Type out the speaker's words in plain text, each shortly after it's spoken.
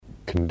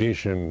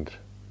conditioned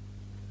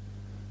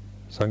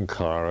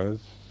sankharas,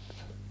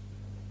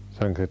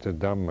 sankata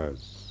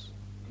dhammas,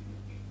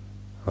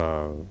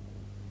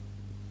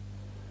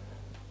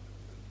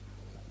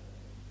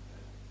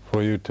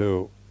 for you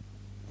to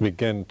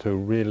begin to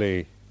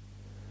really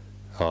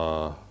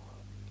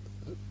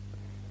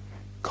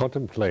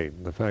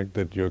contemplate the fact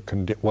that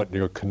what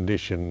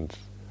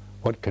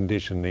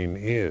conditioning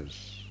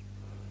is,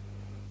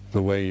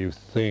 the way you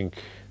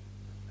think,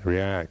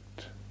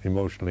 react,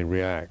 emotionally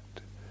react,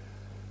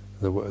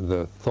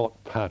 the thought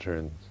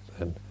patterns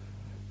and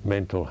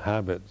mental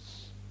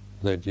habits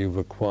that you've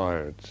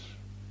acquired.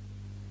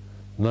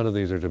 None of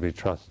these are to be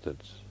trusted.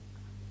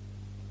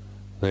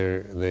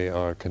 They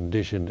are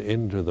conditioned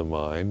into the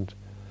mind,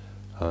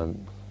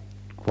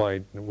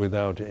 quite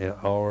without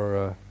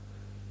our.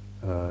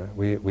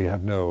 We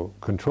have no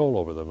control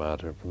over the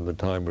matter. From the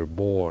time we're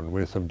born,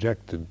 we're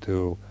subjected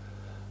to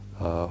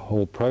a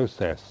whole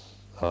process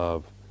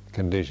of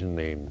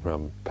conditioning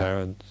from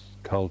parents,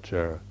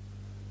 culture,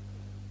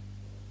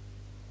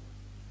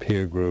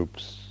 peer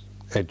groups,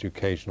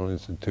 educational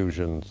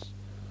institutions,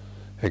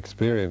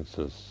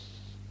 experiences,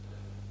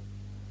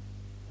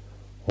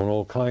 in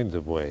all kinds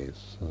of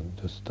ways, and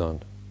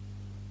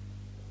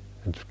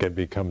it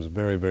becomes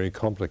very, very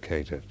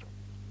complicated.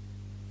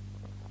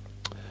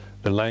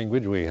 The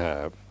language we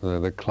have,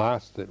 the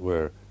class that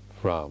we're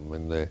from,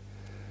 and the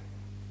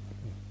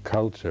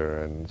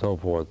culture and so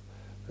forth,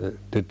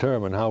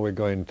 determine how we're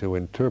going to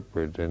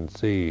interpret and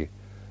see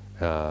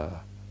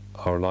our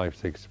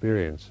life's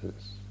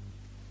experiences.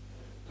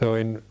 So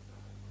in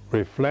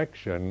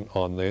reflection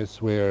on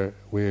this, we're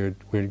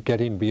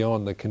getting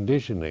beyond the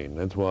conditioning.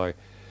 That's why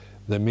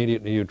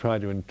immediately you try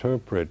to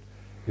interpret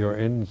your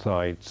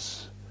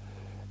insights,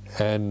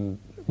 and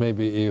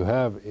maybe you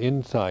have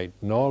insight,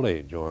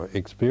 knowledge, or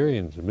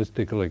experience,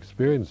 mystical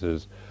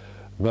experiences,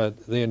 but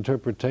the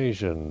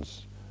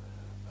interpretations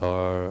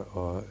are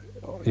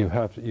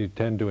you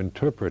tend to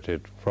interpret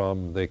it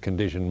from the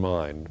conditioned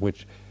mind,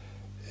 which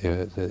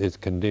is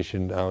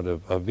conditioned out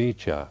of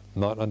avijja,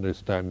 not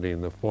understanding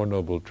the Four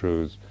Noble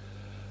Truths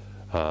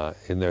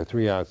in their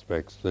three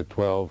aspects, the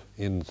 12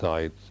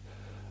 insights.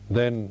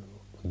 Then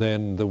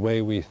the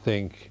way we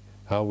think,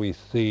 how we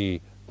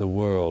see the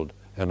world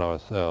and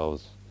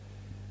ourselves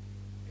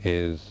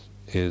is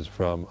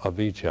from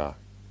avijja,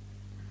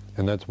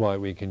 and that's why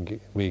we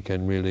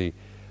can really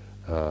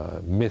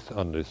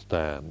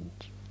misunderstand,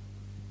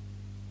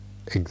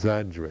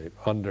 exaggerate,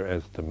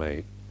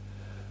 underestimate,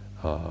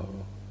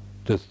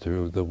 just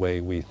through the way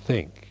we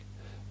think,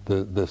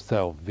 the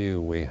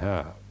self-view we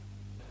have.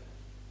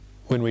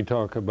 When we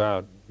talk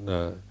about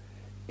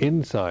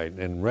insight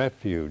and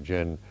refuge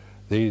and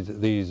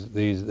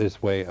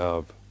this way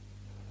of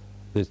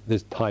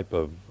this type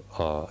of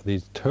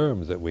these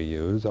terms that we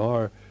use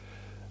are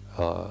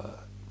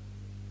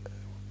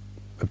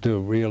to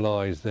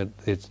realize that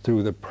it's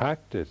through the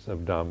practice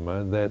of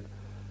Dhamma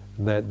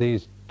that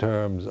these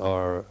terms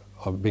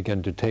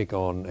begin to take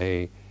on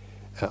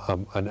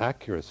an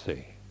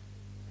accuracy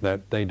that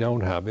they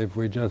don't have if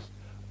we're just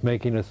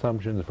making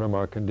assumptions from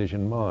our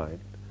conditioned mind.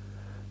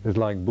 It's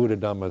like Buddha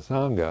Dhamma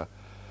Sangha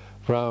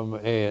from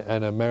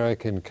an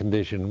American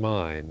conditioned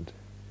mind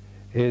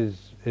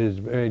is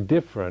very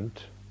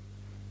different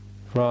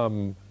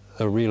from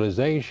a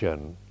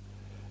realization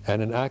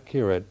and an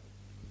accurate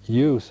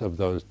use of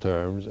those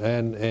terms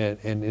and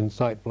an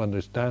insightful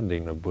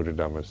understanding of Buddha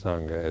Dhamma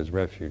Sangha as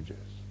refuges.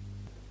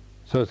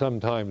 So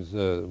sometimes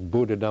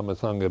Buddha Dhamma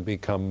Sangha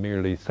become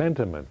merely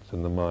sentiments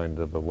in the mind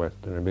of a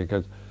Westerner,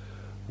 because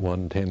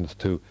one tends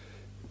to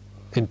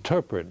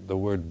interpret the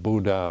word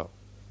Buddha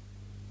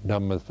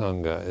Dhamma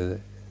Sangha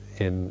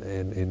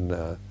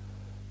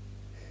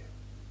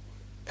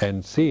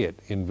and see it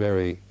in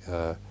very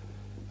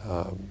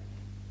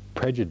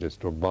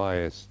prejudiced or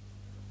biased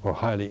or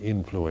highly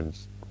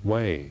influenced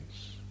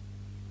ways.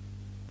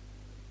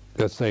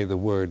 Let's say the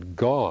word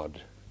God,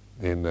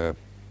 in the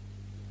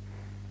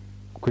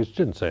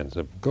Christian sense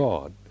of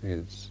God,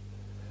 it's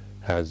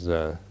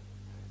a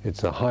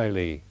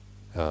highly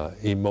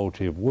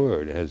emotive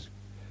word,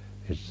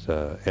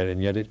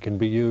 and yet it can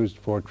be used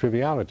for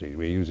triviality.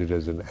 We use it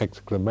as an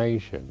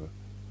exclamation.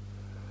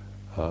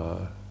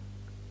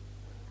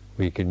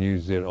 We can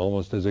use it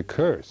almost as a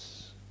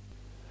curse.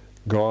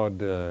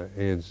 God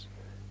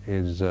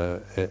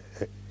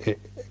it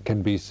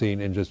can be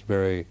seen in just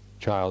very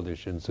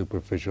childish and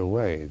superficial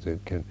ways.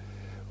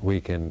 We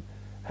can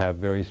have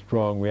very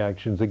strong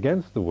reactions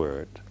against the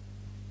word,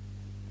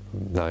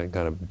 like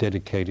kind of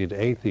dedicated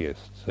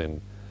atheists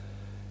and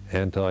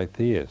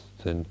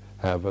anti-theists, and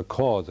have a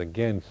cause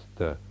against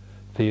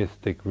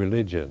theistic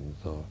religions,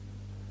 or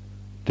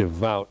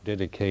devout,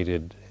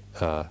 dedicated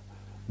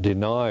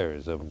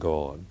deniers of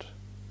God.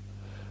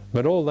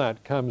 But all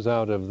that comes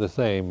out of the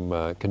same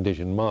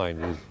conditioned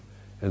mind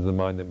as the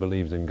mind that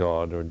believes in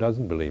God or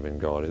doesn't believe in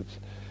God.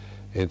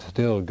 It's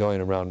still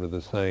going around with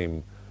the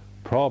same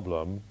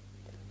problem,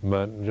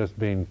 but just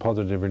being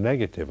positive or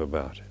negative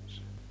about it.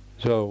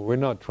 So we're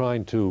not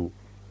trying to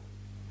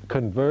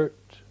convert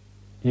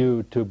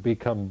you to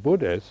become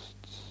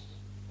Buddhists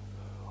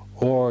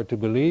or to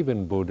believe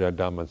in Buddha,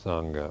 Dhamma,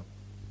 Sangha.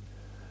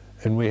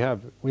 And we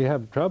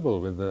have trouble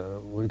with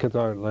because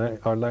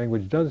our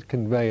language does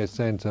convey a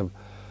sense of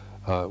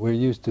we're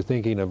used to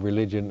thinking of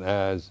religion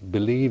as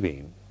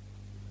believing.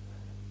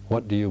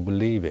 What do you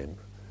believe in?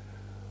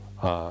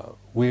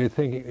 We're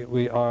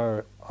thinking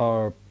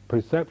our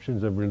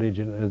perceptions of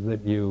religion is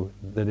that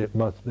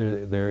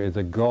there is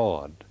a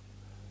God,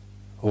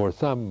 or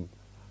some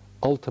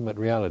ultimate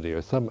reality,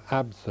 or some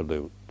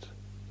absolute,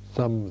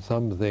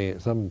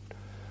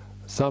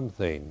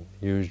 something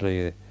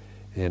usually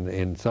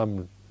in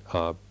some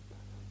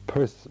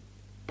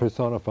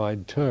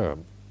personified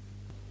term.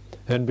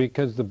 And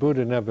because the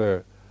Buddha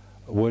never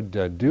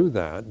would do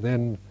that,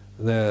 then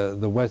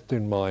the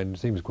Western mind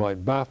seems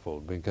quite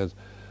baffled, because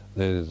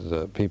there's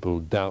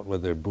people doubt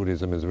whether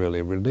Buddhism is really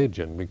a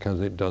religion,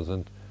 because it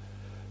doesn't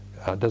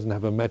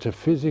have a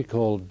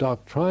metaphysical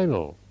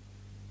doctrinal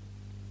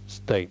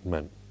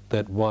statement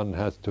that one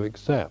has to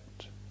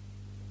accept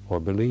or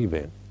believe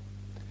in.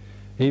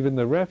 Even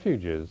the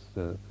refuges,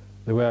 the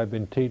way I've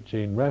been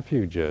teaching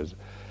refuges,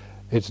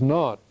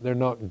 they're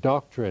not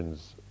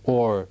doctrines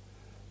or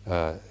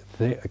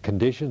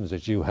conditions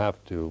that you have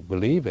to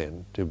believe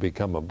in to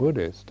become a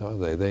Buddhist, are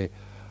they?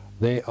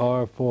 They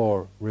are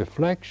for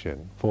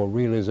reflection, for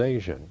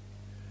realization.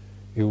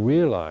 You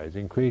realize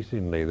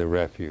increasingly the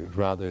refuge,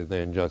 rather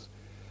than just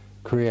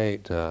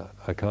create a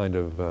kind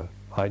of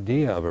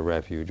idea of a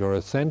refuge, or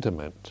a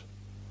sentiment,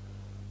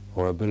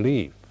 or a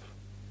belief.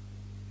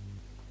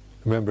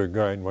 I remember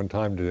going one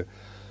time to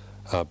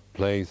a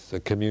place, a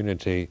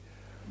community,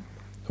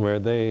 where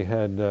they'd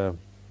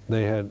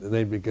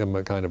become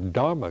a kind of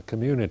Dharma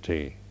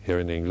community here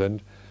in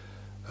England,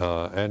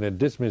 and had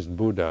dismissed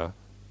Buddha,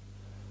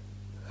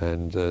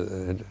 and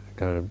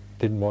kind of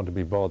didn't want to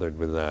be bothered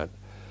with that.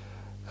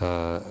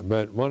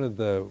 But one of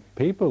the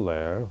people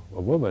there,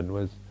 a woman,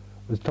 was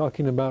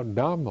talking about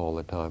Dharma all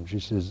the time. She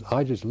says,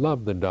 I just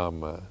love the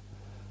Dharma.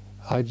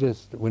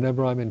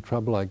 Whenever I'm in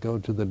trouble, I go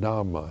to the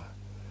Dharma,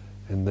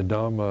 and the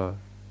Dharma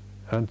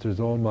answers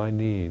all my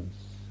needs.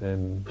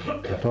 And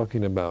they're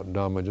talking about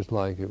Dharma just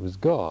like it was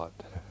God.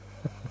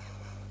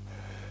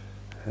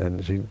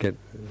 And she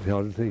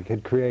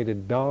had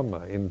created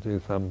Dharma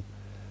into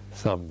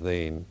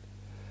something,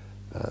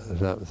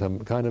 some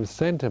kind of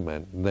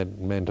sentiment that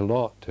meant a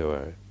lot to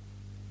her.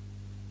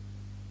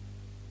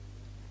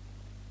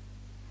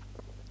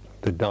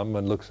 The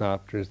Dhamma looks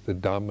after us, the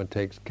Dhamma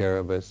takes care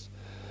of us,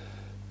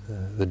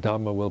 the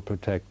Dhamma will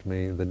protect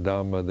me, the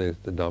Dhamma this,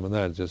 the Dhamma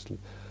that. Just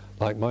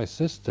like my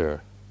sister.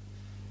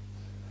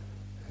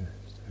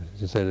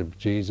 Instead of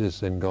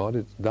Jesus and God,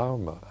 it's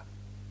Dharma.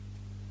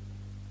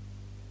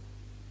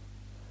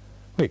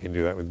 We can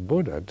do that with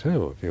Buddha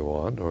too, if you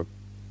want, or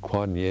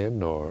Kuan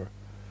Yin, or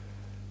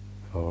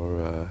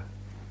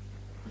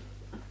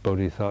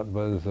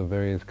bodhisattvas of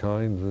various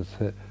kinds,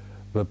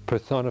 the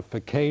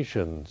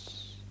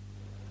personifications,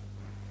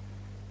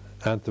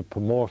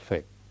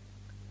 anthropomorphic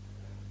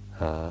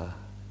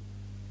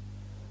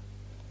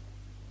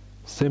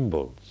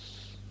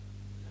symbols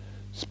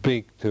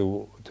speak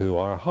to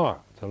our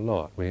hearts a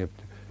lot. We have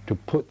to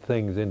put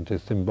things into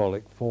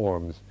symbolic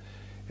forms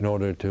in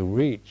order to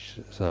reach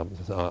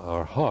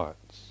our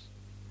hearts,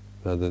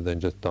 rather than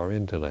just our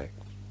intellect.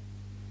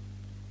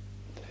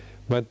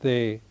 But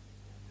the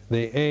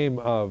aim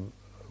of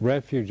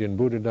refuge in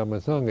Buddha, Dhamma,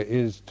 Sangha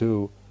is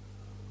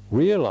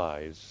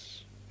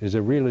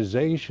a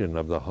realization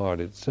of the heart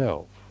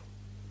itself,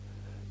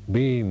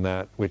 being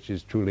that which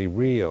is truly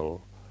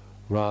real,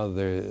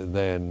 rather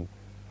than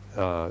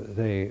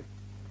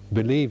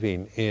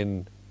believing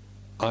in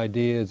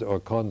ideas or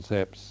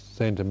concepts,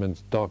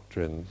 sentiments,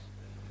 doctrines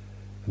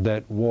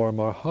that warm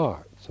our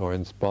hearts or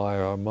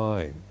inspire our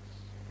minds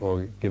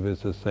or give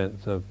us a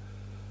sense of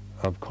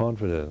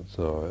confidence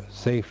or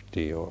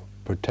safety or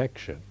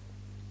protection.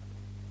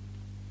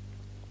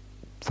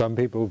 Some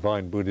people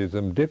find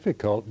Buddhism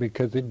difficult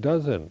because it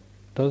doesn't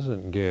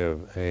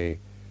go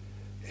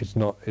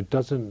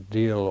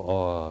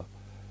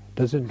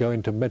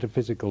into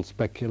metaphysical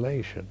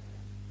speculation.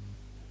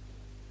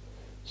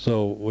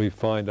 So we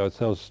find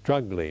ourselves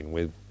struggling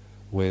with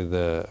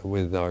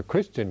our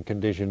Christian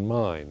conditioned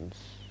minds.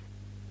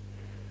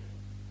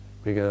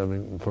 Because, I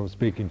mean, from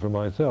speaking for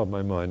myself,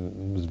 my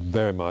mind was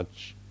very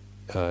much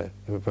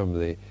from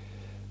the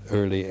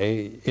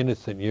early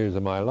innocent years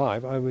of my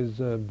life. I was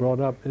brought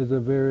up as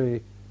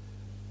in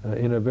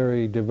a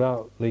very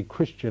devoutly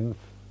Christian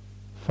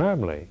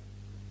family,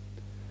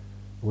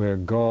 where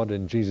God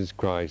and Jesus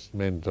Christ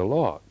meant a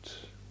lot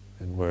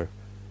and were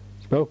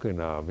spoken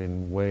of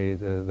in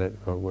ways that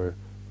were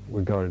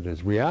regarded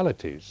as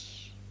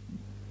realities.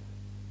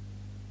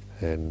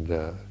 And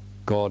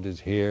God is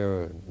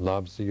here and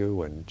loves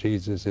you, and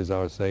Jesus is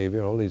our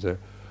Savior. All these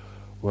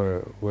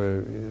were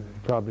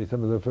probably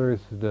some of the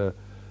first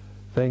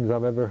things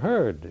I've ever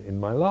heard in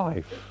my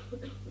life.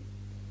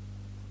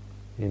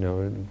 You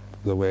know,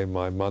 the way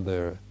my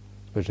mother,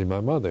 especially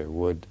my mother,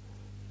 would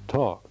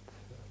talk,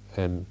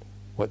 and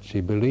what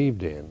she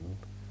believed in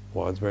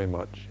was very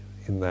much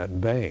in that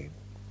vein.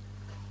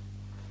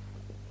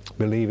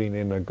 believing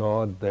in a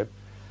God that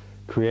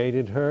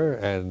created her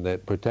and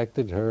that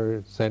protected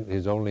her, sent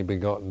his only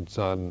begotten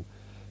Son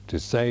to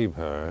save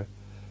her,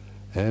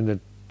 and a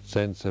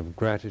sense of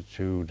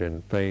gratitude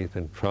and faith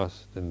and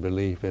trust and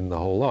belief in the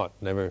whole lot.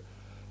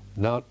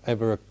 Not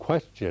ever a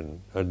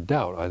question, a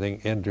doubt, I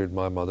think, entered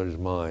my mother's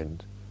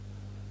mind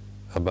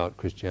about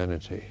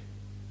Christianity.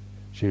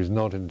 She was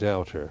not a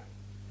doubter.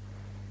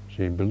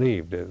 She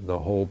believed it, the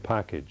whole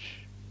package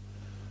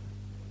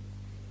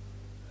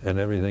and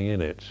everything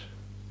in it.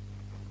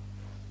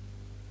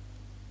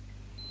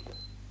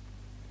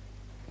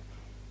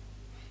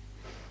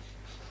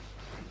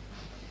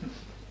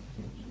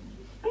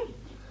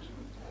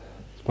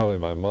 It's probably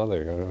my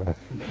mother.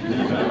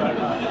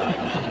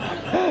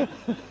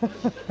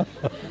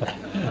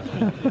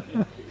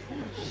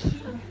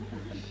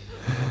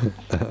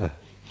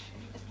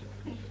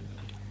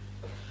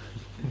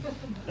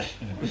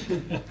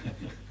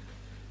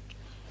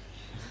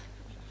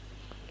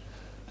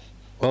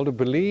 Well, to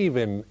believe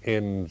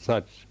in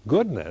such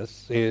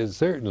goodness is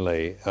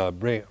certainly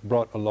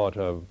brought a lot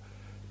of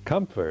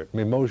comfort,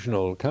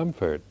 emotional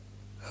comfort.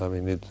 I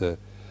mean,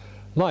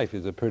 life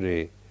is a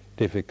pretty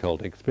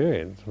difficult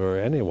experience for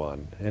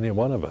anyone, any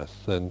one of us,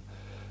 and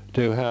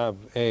to have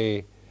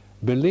a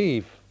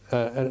belief,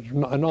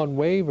 an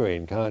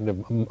unwavering kind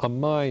of a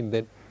mind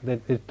that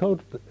is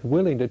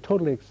willing to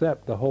totally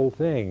accept the whole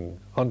thing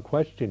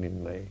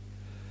unquestioningly,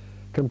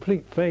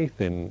 complete faith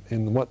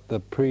in what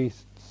the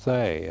priests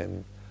say,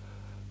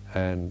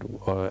 and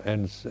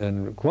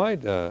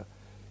quite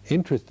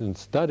interest in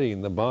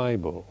studying the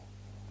Bible.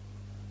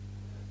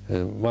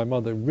 And my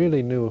mother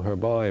really knew her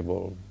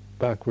Bible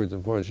backwards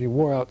and forwards. She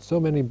wore out so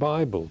many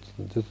Bibles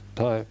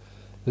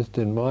just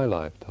in my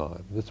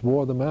lifetime. Just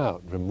wore them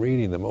out from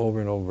reading them over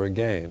and over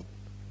again.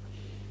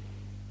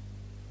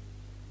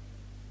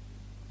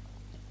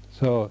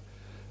 So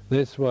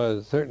this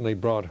certainly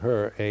brought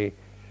her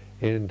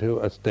into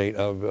a state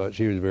of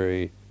she was a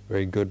very,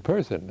 very good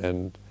person,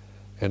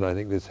 and I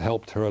think this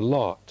helped her a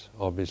lot,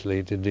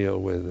 obviously, to deal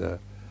with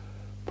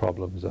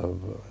problems of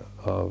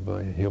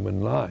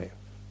human life.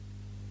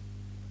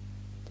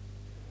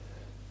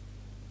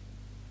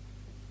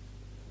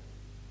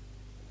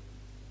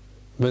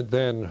 But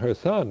then her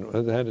son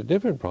had a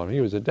different problem.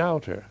 He was a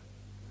doubter,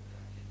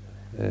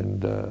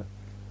 and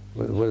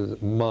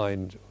his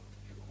mind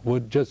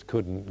just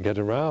couldn't get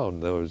around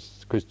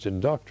those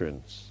Christian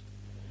doctrines.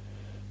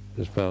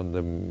 Just found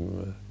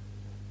them,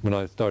 when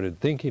I started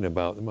thinking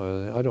about them,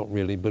 I don't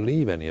really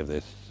believe any of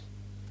this.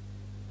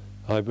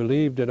 I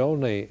believed it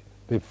only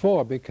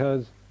before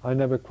because I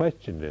never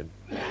questioned it.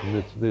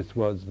 This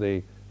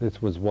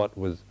was what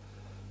was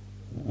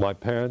my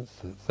parents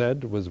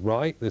said was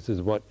right. This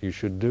is what you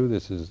should do.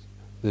 This is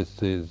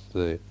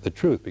the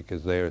truth,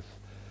 because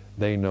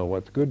they know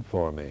what's good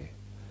for me.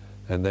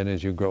 And then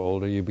as you grow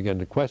older, you begin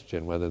to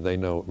question whether they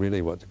know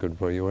really what's good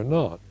for you or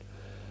not.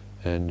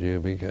 And you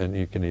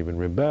can even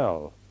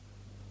rebel,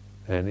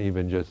 and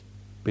even just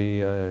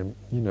be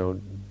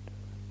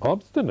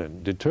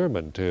obstinate,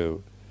 determined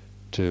to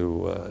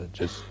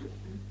just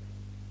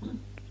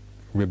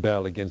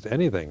rebel against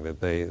anything that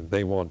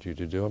they want you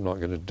to do. I'm not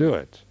going to do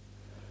it.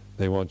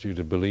 They want you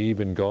to believe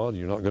in God.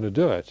 You're not going to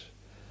do it.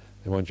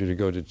 They want you to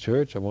go to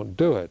church. I won't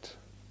do it.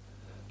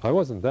 I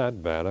wasn't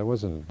that bad. I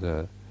wasn't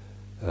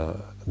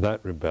that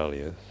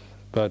rebellious.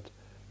 But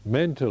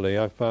mentally,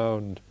 I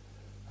found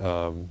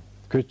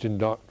Christian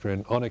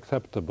doctrine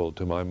unacceptable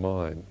to my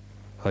mind.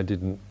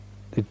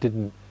 It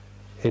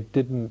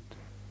didn't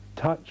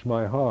touch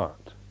my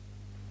heart.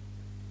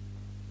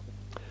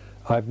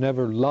 I've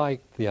never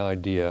liked the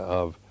idea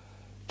of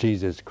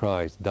Jesus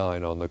Christ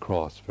dying on the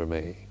cross for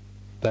me.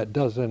 That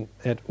doesn't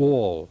at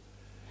all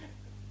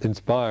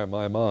inspire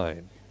my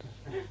mind.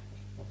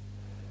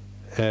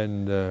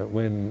 And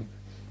when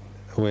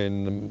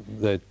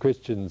the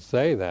Christians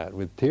say that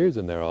with tears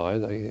in their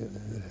eyes,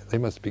 they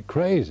must be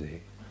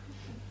crazy.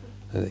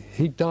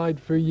 He died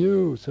for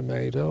you,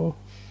 Sumedho.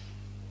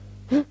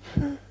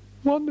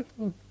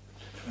 Wonderful.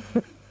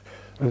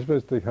 I'm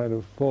supposed to kind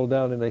of fall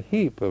down in a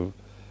heap of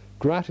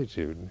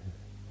gratitude.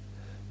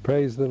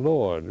 Praise the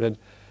Lord. And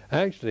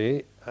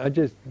actually, it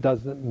just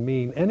doesn't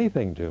mean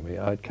anything to me.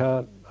 I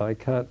can't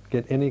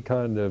get any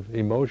kind of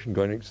emotion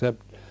going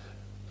except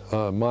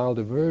mild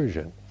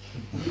aversion.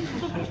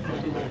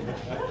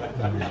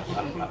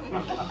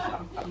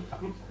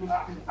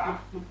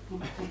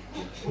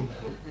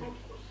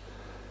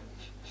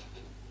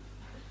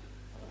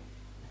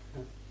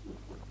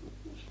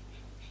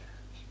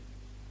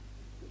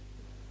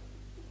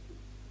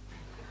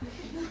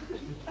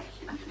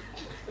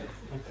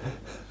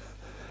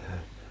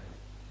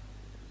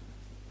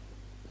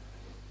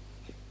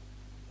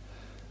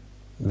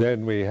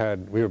 Then we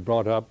were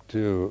brought up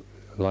to,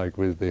 like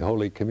with the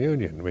Holy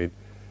Communion,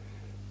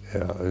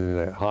 in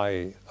a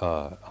high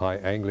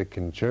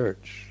Anglican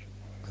church,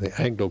 the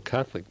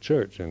Anglo-Catholic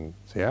Church in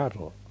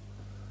Seattle.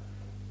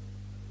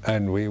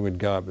 And we would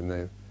go up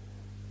and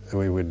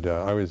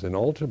I was an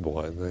altar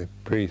boy. The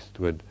priest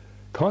would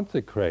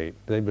consecrate.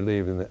 They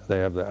believe in they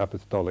have the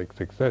apostolic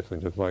succession,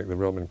 just like the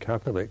Roman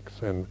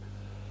Catholics, and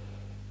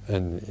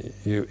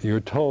you're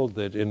told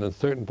that in a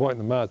certain point in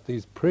the Mass,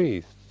 these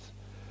priests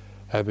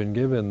have been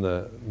given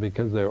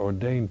because they're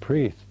ordained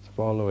priests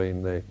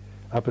following the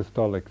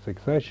apostolic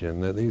succession,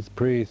 that these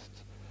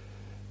priests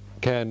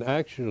can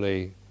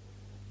actually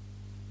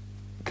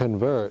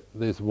convert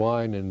this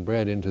wine and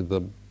bread into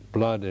the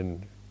blood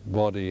and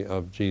body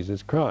of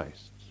Jesus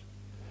Christ.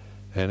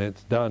 And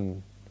it's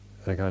done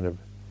a kind of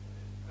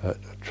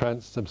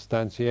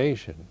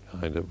transubstantiation,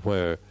 kind of,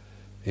 where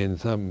in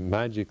some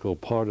magical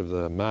part of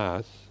the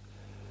Mass,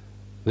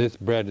 this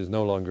bread is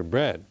no longer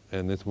bread,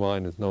 and this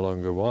wine is no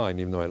longer wine.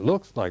 Even though it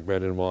looks like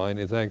bread and wine,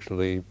 it's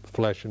actually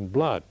flesh and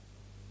blood.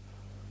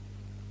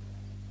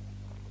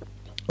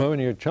 Well, when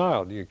you're a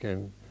child, you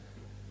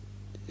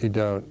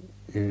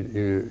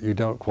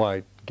don't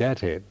quite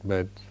get it,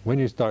 but when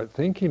you start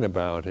thinking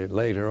about it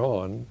later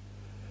on,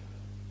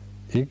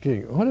 you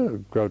think, what a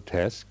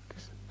grotesque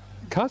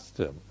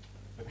custom.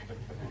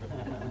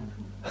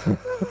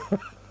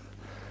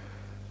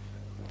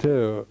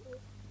 To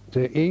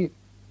eat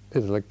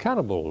is a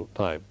cannibal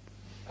type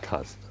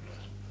custom.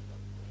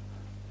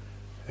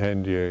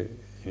 And you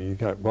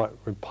got what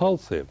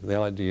repulsive, the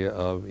idea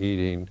of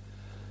eating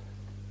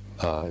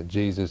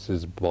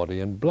Jesus'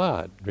 body and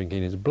blood,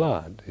 drinking his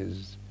blood,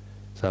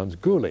 sounds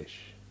ghoulish.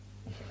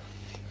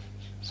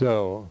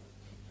 So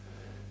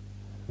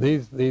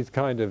these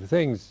kind of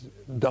things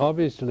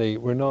obviously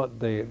were not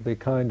the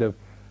kind of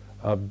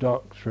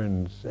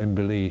doctrines and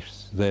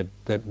beliefs that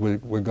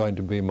were going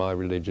to be my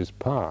religious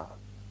path.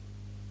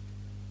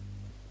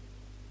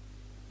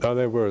 Now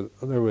there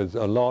was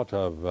a lot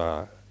of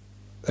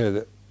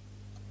the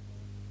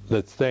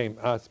same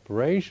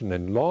aspiration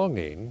and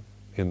longing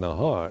in the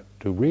heart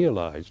to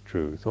realize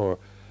truth or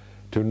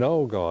to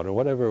know God, or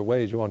whatever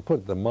ways you want to put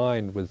it. The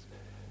mind was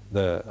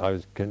I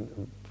was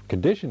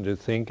conditioned to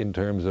think in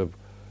terms of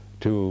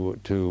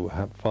to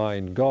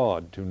find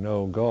God, to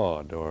know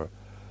God, or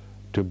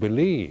to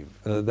believe.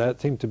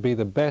 That seemed to be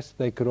the best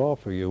they could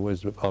offer you,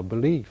 was a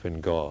belief in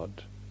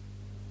God.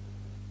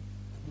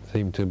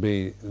 Seemed to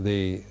be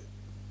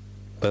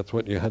that's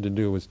what you had to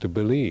do, was to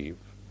believe.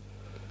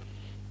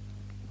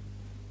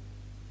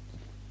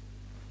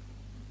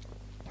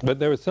 But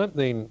there was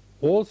something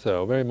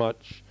also very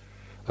much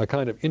a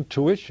kind of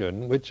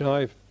intuition, which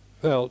I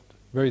felt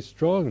very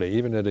strongly,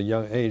 even at a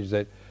young age,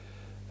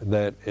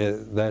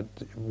 that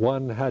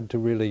one had to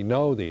really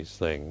know these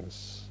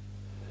things.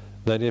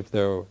 That if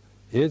there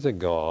is a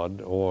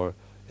God,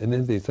 and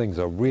if these things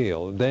are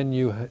real,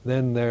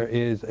 then there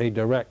is a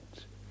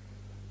direct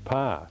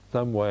path,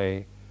 some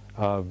way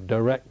of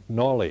direct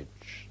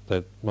knowledge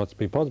that must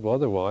be possible.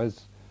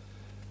 Otherwise,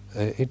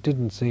 it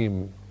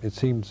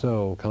seemed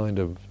so kind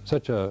of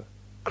such a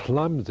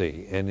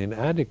clumsy and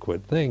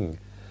inadequate thing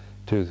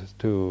to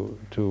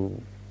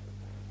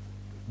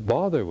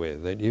bother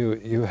with, that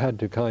you had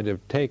to kind of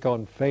take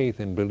on faith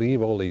and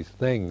believe all these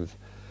things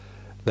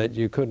that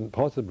you couldn't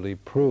possibly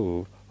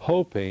prove,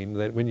 hoping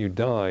that when you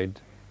died,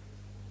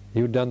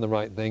 you'd done the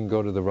right thing,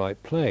 go to the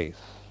right place.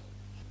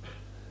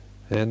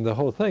 And the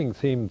whole thing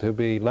seemed to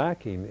be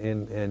lacking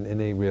in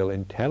any real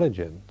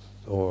intelligence,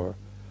 or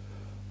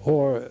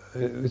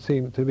it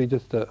seemed to be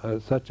just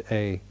such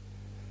a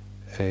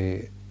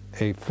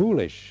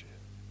foolish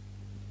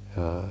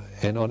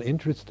and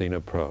uninteresting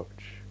approach.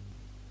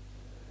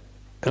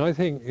 And I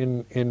think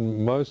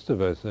in most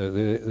of us,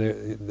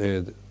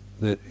 the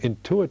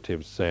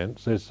intuitive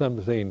sense, there's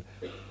something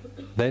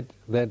that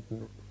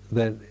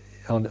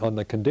on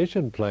the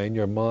conditioned plane,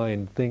 your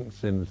mind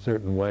thinks in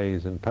certain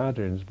ways and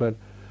patterns, but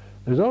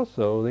there's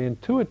also the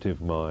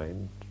intuitive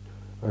mind,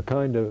 a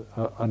kind of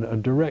a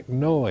direct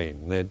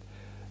knowing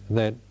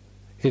that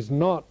is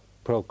not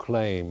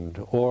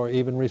proclaimed or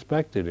even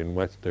respected in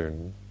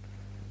Western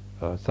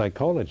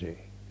psychology.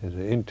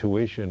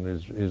 Intuition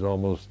is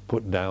almost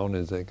put down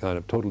as a kind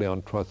of totally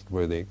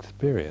untrustworthy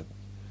experience.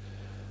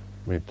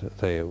 We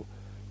say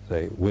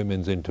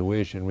women's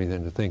intuition, we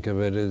tend to think of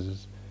it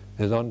as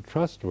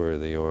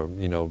untrustworthy, or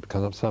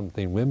because of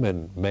something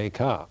women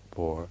make up,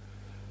 or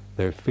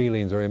their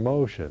feelings or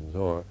emotions,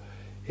 or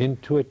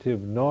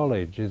intuitive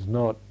knowledge is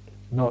not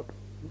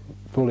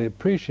fully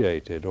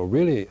appreciated or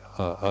really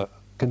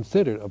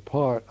considered a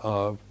part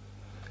of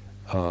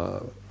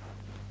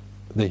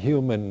the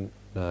human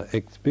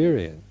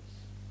experience.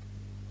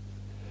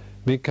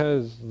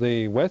 Because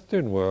the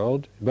Western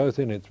world, both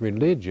in its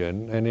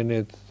religion and in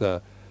its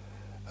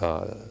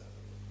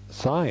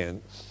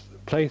science,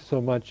 place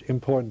so much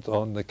importance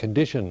on the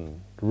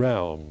conditioned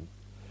realm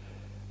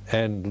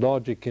and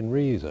logic and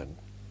reason,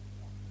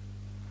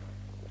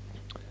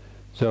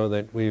 so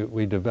that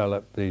we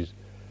develop these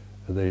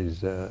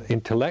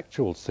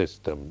intellectual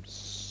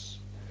systems.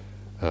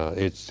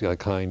 It's a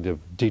kind of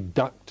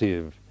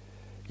deductive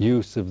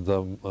use of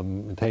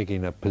them,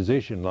 taking a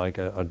position like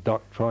a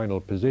doctrinal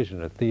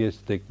position, a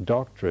theistic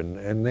doctrine,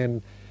 and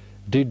then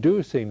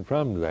deducing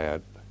from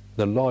that.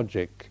 The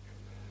logic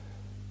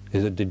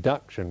is a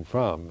deduction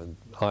from,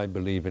 I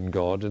believe in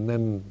God, and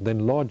then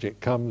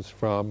logic comes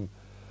from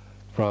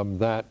from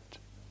that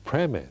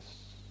premise.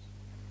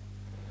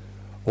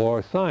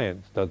 Or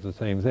science does the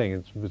same thing.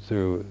 It's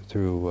through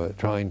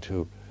trying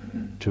to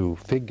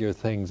figure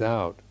things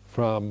out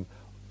from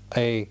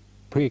a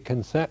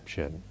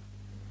preconception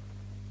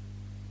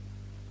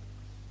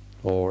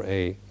or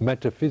a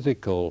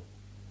metaphysical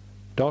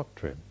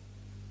doctrine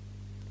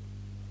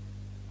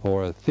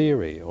or a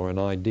theory or an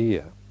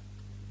idea.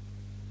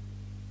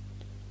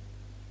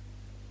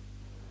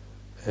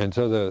 And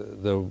so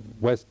the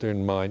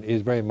Western mind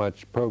is very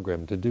much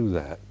programmed to do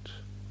that,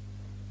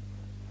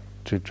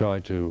 to try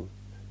to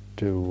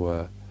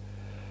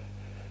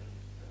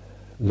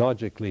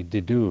logically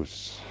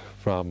deduce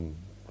from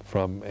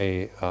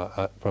a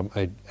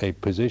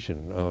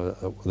position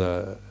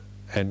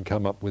and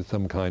come up with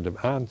some kind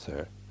of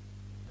answer.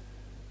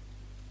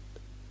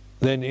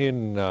 Then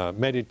in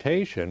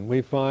meditation,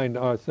 we find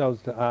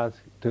ourselves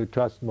to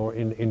trust more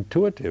in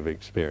intuitive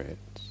experience.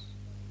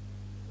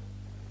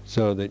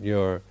 So that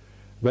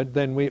but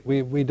then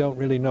we don't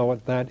really know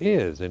what that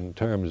is in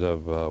terms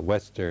of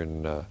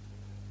Western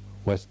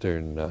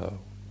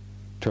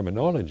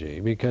terminology,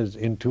 because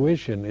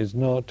intuition is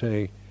not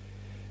a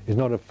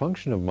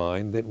function of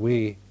mind that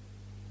we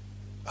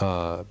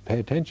pay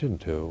attention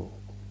to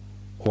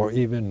or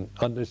even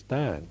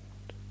understand.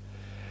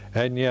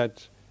 And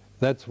yet,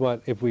 that's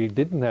what, if we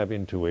didn't have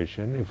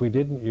intuition, if we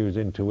didn't use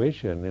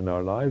intuition in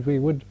our lives, we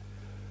would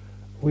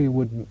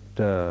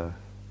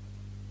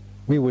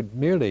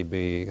merely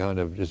be kind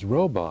of just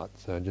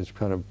robots, just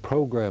kind of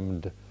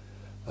programmed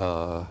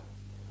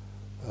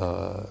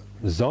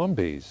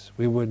zombies.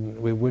 We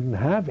wouldn't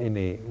have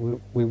any.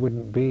 We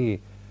wouldn't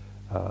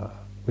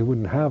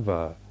have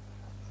a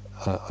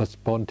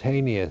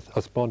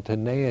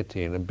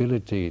spontaneity, an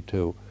ability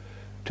to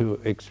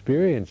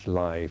experience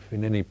life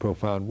in any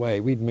profound way.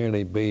 We'd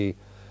merely be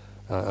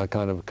a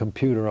kind of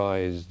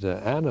computerized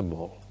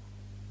animal.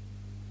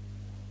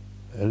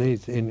 At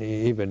least in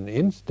even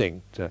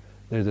instinct,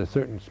 there's a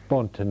certain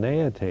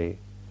spontaneity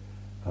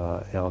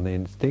on the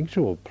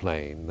instinctual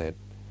plane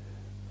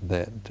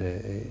that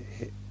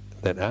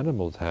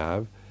animals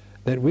have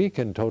that we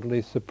can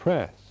totally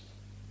suppress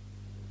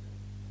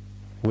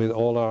with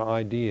all our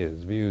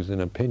ideas, views,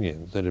 and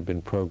opinions that have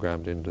been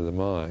programmed into the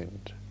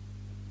mind.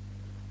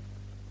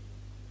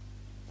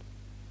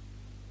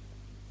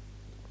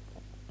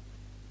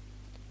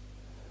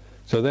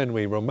 So then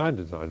we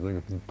romanticize.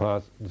 In the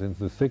past, since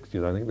the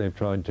 60s, I think they've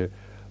tried to,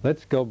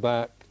 let's go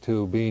back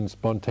to being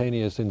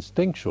spontaneous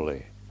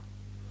instinctually,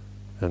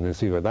 and we'll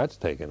see where that's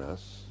taken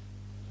us.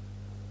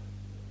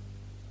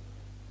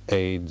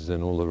 AIDS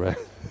and all the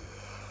rest.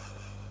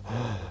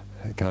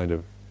 Kind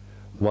of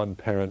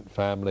one-parent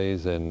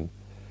families and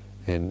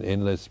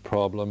endless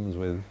problems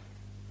with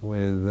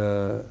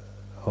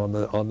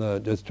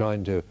just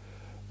trying to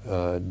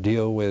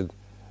deal with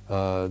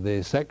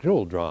the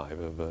sexual drive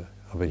of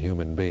a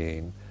human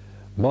being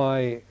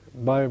by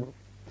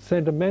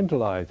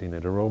sentimentalizing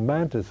it or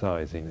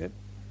romanticizing it,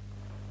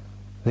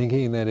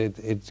 thinking that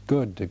it's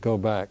good to go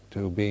back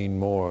to being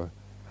more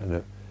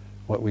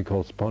what we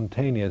call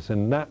spontaneous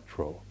and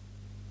natural,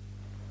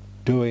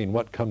 doing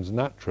what comes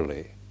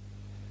naturally,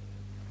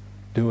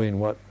 doing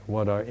what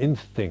our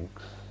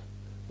instincts,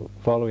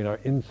 following our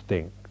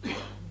instincts,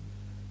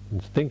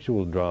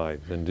 instinctual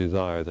drives and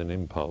desires and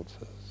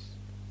impulses.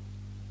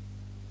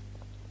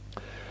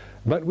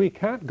 But we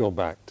can't go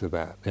back to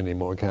that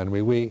anymore, can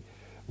we?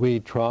 We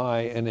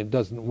try and it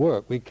doesn't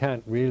work. We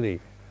can't really,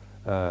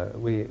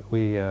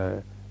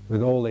 with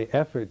all the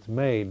efforts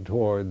made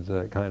towards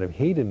kind of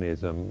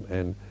hedonism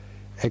and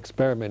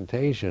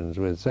experimentations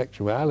with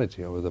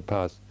sexuality over the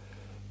past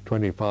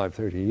 25,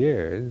 30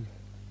 years,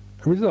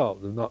 the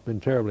results have not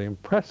been terribly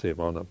impressive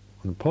in a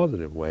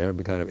positive way, or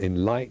kind of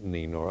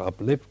enlightening or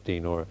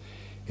uplifting or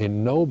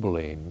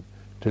ennobling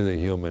to the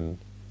human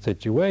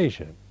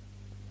situation.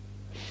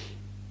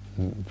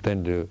 We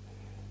tend to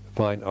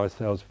find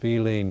ourselves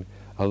feeling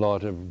a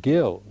lot of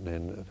guilt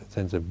and a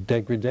sense of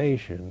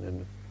degradation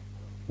and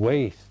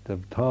waste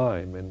of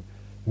time and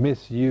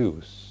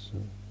misuse,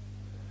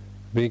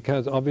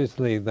 because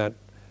obviously that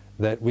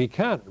we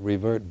can't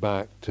revert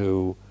back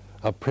to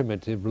a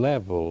primitive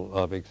level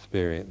of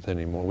experience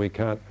anymore. We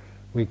can't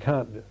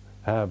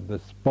have the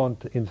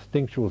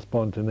instinctual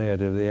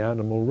spontaneity of the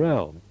animal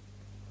realm,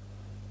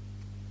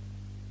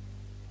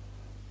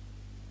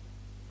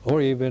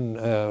 or even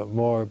a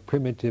more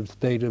primitive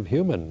state of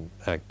human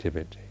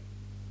activity.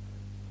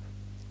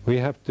 We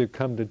have to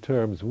come to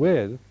terms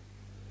with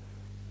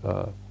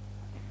the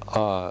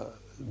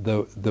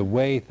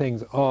way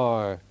things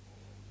are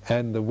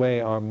and the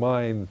way our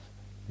minds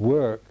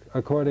work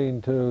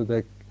according to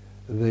the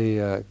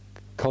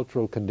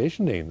cultural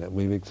conditioning that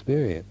we've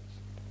experienced.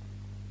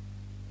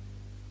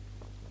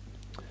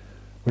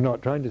 We're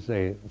not trying to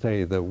say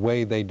the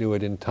way they do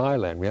it in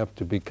Thailand, we have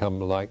to become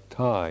like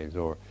Thais,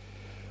 or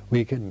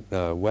we can,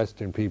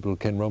 Western people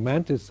can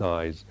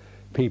romanticize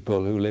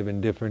people who live in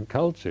different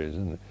cultures.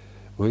 And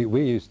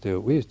we used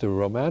to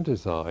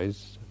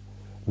romanticize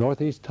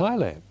Northeast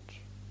Thailand.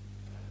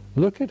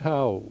 Look at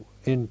how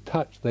in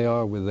touch they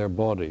are with their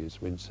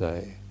bodies, we'd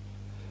say.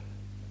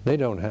 They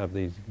don't have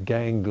these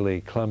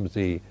gangly,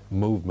 clumsy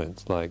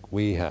movements like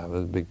we have.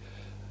 The big,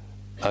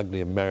 ugly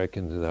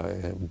Americans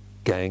have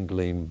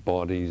gangling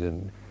bodies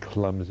and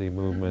clumsy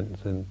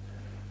movements, and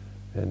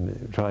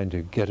trying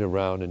to get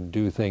around and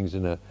do things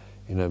in a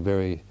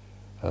very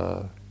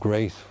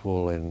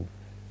graceful and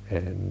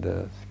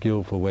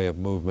skillful way of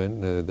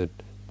movement.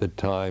 The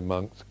Thai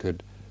monks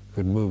could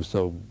move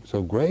so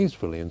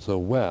gracefully and so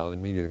well,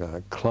 and immediately kind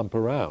of clump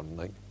around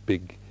like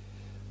big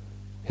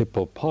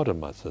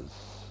hippopotami,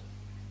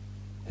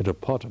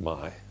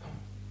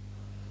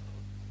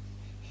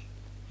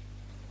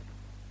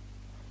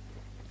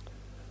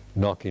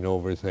 knocking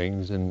over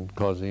things and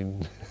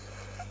causing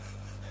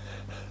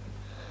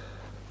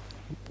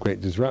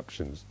great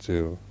disruptions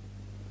to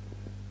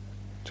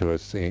a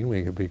scene.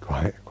 We could be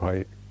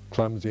quite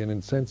clumsy and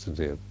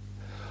insensitive.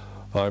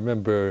 I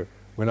remember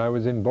when I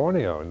was in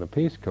Borneo in the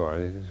Peace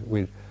Corps,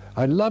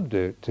 I loved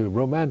to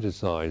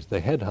romanticize the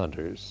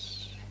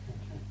headhunters.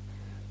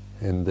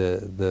 And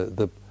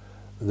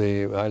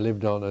I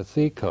lived on a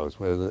seacoast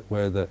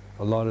where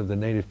a lot of the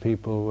native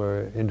people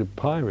were into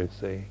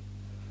piracy,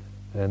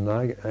 and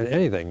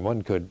anything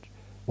one could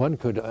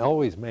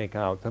always make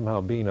out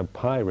somehow being a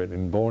pirate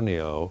in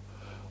Borneo,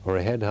 or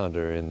a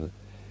headhunter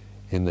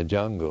in the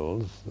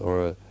jungles,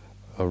 or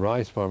a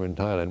rice farmer in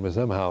Thailand was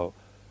somehow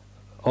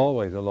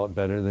always a lot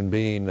better than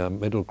being a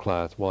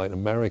middle-class white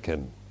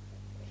American,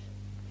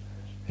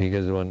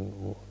 because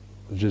one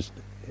was just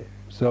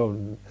so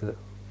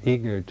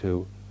eager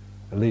to,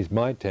 at least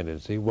my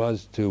tendency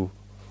was to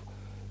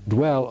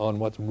dwell on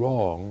what's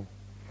wrong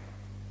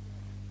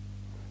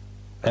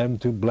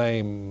and to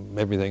blame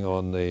everything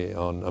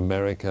on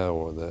America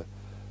or the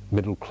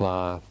middle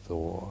class,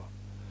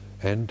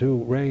 and to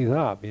raise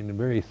up in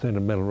very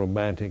sentimental,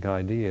 romantic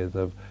ideas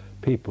of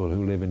people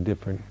who live in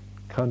different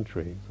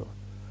countries, or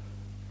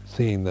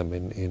seeing them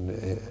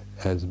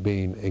as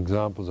being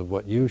examples of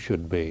what you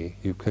should be,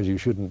 because you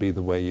shouldn't be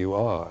the way you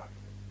are.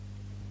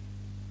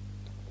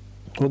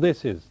 Well,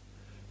 this is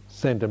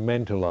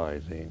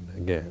sentimentalizing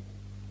again.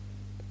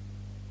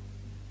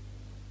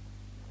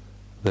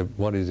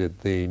 What is it?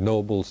 The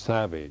noble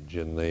savage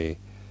and the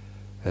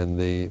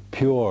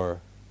pure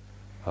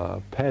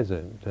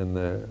peasant,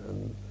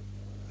 and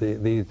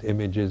these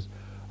images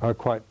are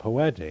quite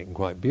poetic and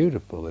quite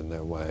beautiful in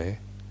their way.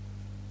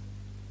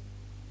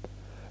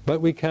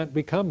 But we can't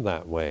become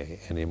that way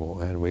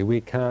anymore, and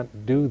we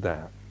can't do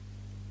that.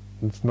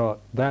 It's not,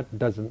 that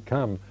doesn't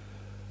come.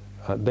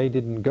 They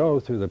didn't go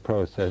through the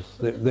process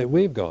that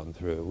we've gone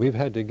through. We've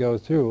had to go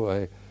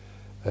through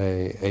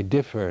a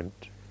different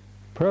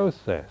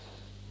process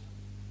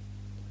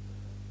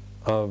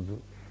of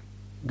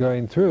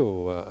going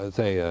through,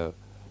 say, a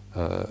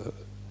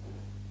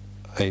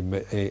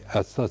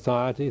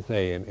society,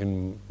 say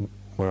in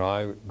where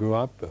I grew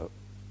up, a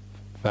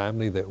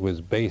family that was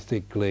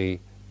basically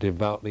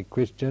devoutly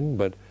Christian,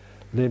 but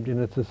lived in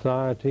a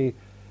society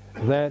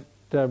that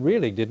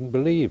really didn't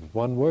believe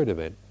one word of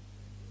it.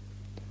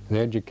 The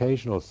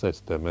educational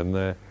system and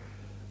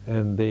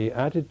the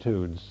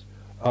attitudes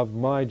of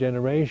my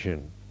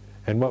generation,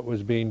 and what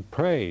was being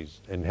praised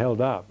and held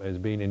up as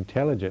being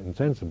intelligent and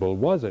sensible,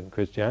 wasn't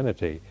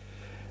Christianity,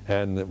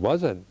 and it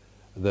wasn't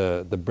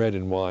the bread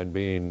and wine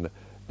being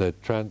the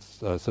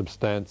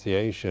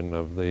transubstantiation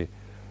of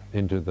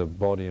into the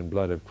body and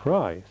blood of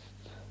Christ.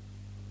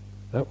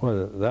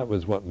 That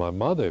was what my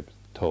mother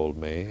told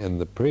me, and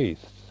the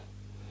priests.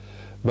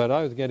 But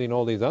I was getting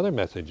all these other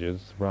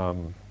messages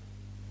from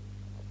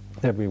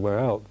everywhere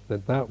else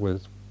that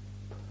was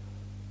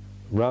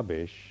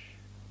rubbish.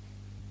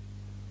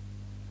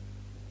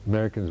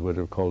 Americans would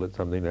have called it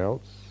something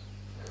else.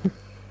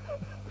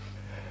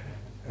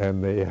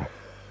 and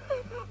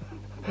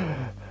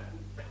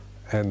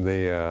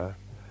the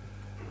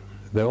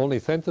only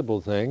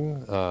sensible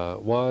thing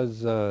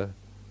was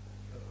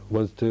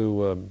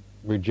to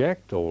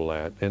reject all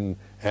that, and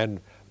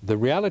the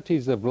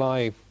realities of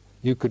life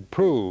you could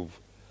prove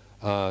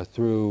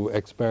through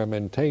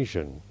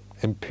experimentation.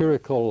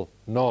 Empirical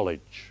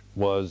knowledge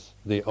was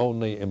the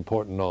only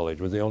important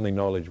knowledge, was the only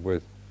knowledge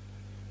worth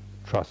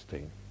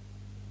trusting.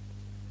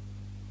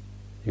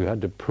 You had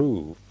to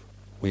prove.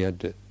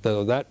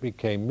 So that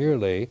became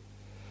merely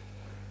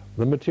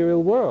the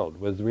material world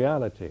was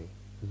reality,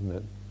 isn't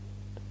it?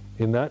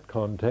 In that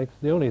context,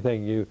 the only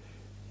thing you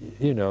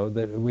know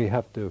that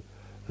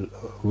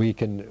we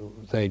can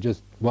say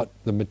just what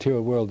the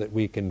material world that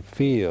we can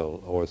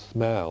feel or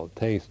smell,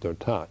 taste or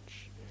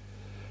touch,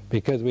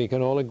 because we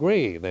can all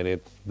agree that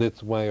it's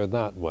this way or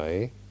that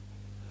way,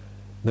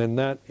 then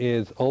that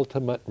is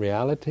ultimate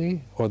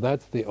reality, or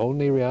that's the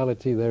only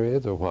reality there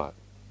is, or what?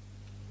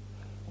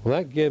 Well,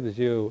 that gives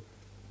you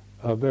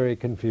a very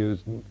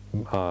confused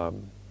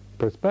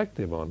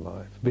perspective on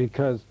life,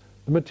 because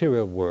the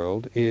material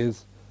world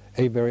is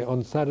a very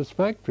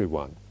unsatisfactory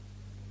one.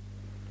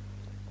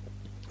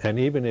 And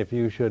even if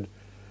you should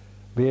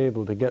be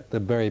able to get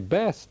the very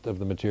best of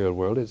the material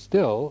world, it's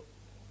still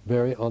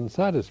very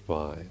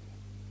unsatisfying.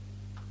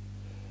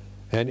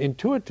 And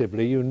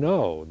intuitively you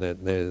know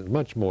that there's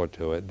much more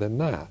to it than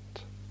that.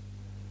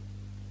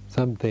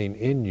 something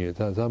in you,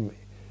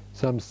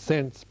 some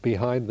sense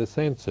behind the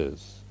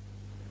senses.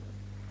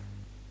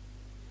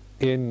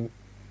 In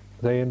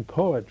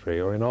poetry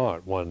or in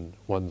art, one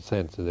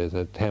senses there's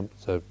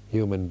attempts of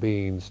human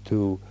beings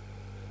to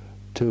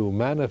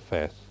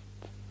manifest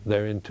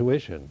their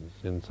intuitions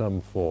in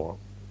some form,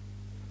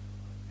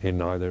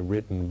 in either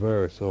written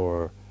verse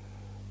or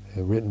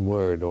a written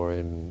word, or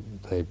in,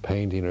 say,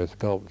 painting or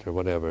sculpture,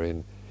 whatever.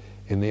 In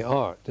the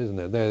art, isn't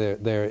it?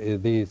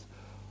 These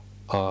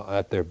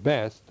at their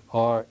best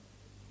are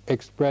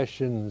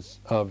expressions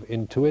of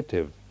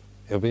intuition,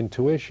 of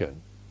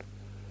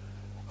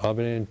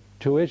an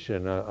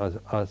intuition,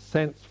 a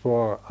sense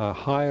for a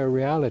higher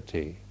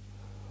reality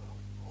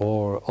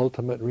or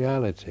ultimate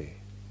reality.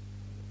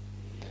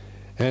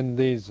 And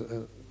these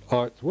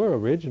arts were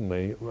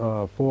originally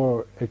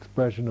for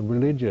expression of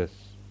religious,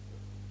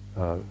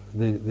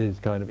 these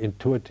kind of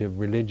intuitive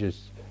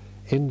religious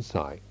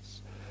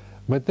insights.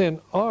 But then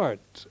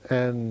art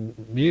and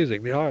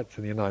music, the arts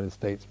in the United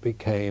States,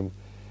 became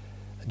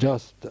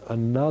just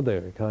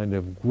another kind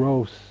of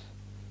gross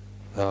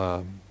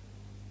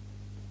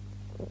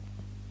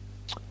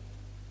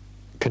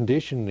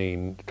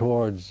conditioning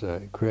towards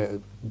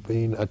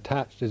being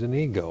attached as an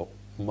ego.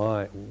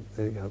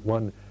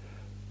 One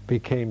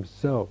became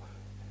so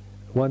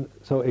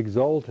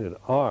exalted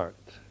art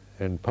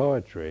and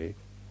poetry,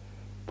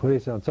 put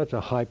it on such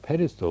a high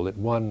pedestal that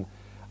one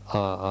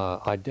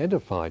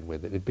identified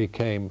with it. It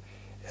became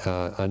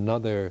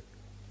another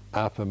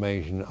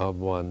affirmation of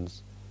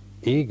one's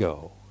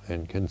ego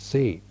and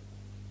conceit,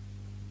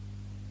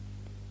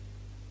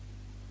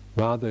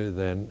 rather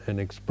than an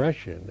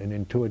expression, an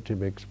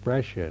intuitive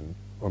expression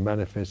or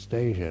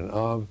manifestation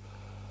of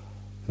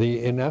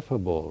the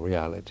ineffable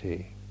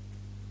reality.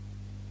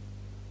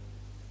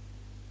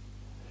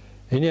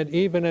 And yet,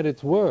 even at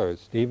its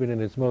worst, even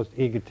in its most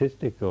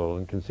egotistical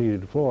and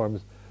conceited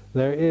forms,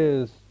 there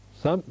is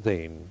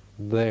something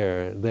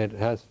there that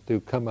has to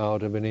come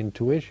out of an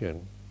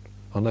intuition,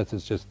 unless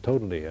it's just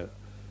totally a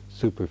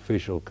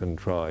superficial,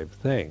 contrived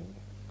thing,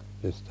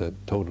 just a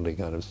totally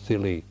kind of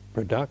silly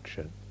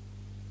production.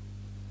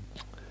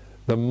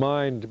 The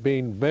mind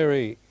being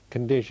very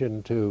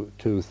conditioned to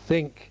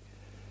think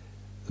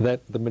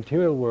that the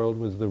material world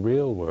was the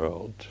real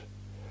world,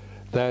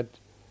 that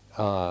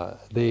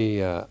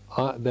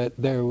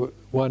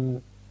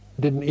one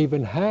didn't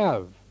even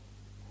have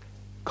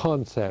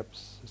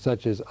concepts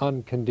such as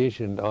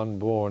unconditioned,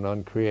 unborn,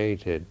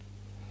 uncreated.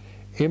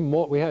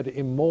 We had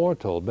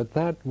immortal, but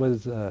that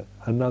was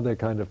another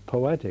kind of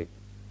poetic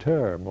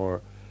term,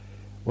 or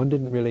one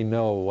didn't really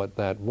know what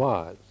that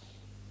was.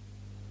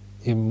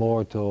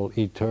 Immortal,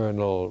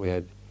 eternal, we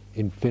had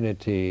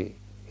infinity,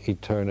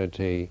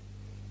 eternity,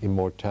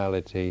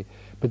 immortality,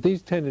 but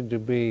these tended to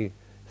be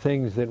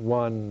things that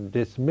one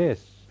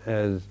dismissed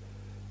as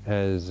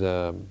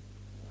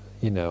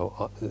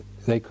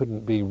they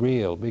couldn't be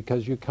real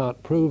because you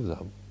can't prove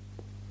them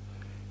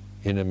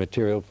in a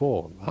material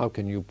form. How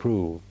can you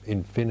prove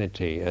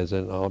infinity as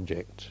an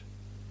object,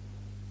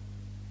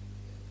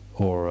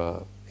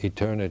 or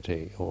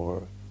eternity,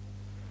 or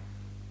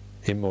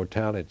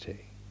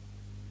immortality?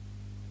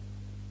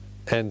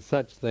 And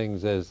such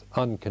things as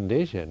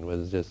unconditioned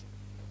was just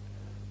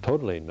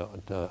totally not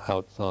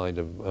outside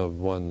of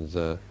one's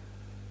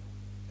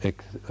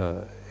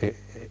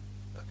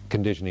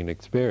conditioning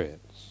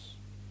experience.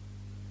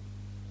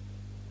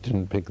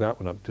 Didn't pick that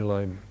one up till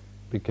I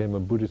became a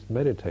Buddhist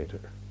meditator.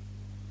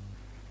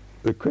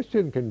 The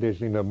Christian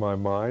conditioning of my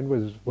mind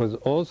was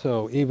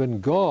also,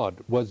 even God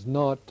was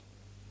not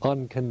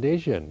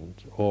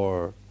unconditioned,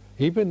 or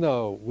even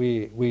though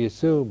we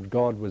assumed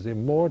God was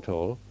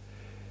immortal,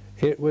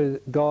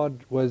 God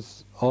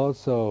was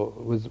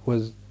also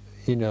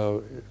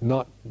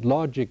not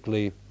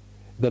logically,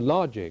 the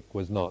logic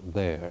was not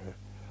there.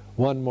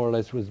 One more or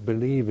less was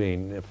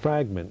believing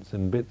fragments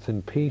and bits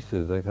and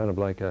pieces, a kind of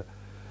like a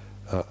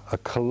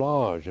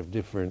collage of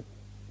different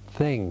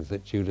things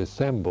that you'd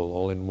assemble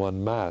all in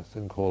one mass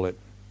and call it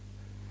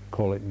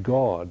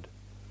God.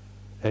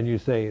 And you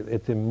say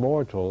it's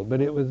immortal,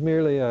 but it was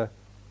merely a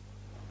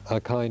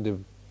kind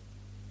of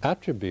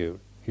attribute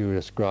you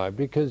ascribed,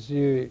 because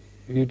you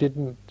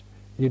didn't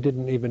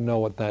even know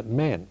what that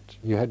meant.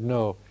 You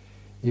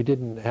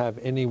didn't have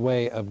any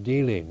way of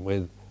dealing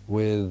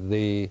with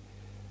the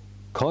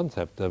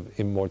concept of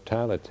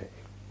immortality.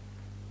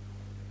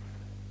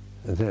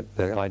 That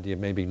the idea of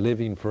maybe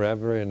living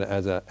forever and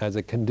as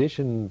a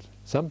conditioned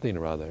something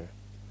or other.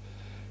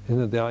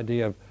 Isn't it the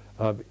idea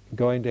of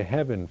going to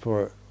heaven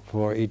for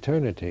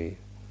eternity,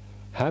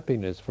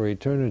 happiness for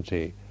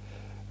eternity,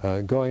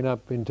 going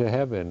up into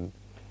heaven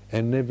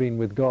and living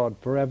with God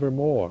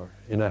forevermore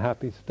in a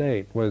happy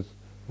state was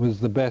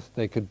the best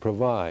they could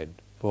provide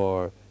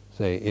for,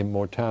 say,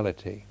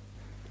 immortality.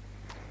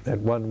 That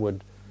one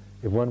would,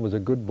 if one was a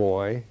good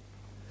boy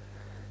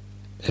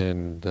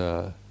and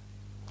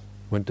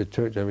went to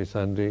church every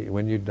Sunday,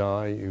 when you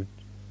die, you'd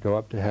go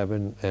up to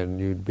heaven and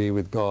you'd be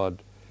with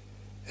God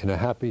in a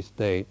happy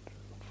state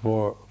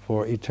for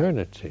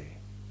eternity.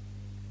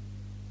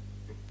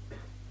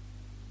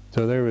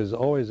 So there is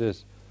always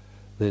this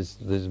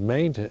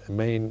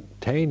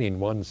maintaining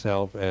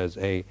oneself as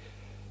a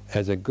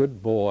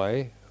good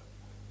boy.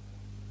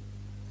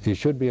 You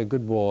should be a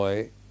good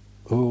boy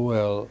who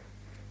will,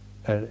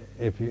 and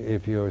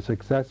if you're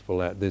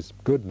successful at this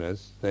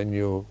goodness, then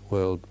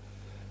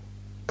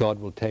God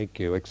will take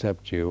you,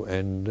 accept you,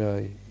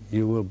 and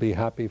you will be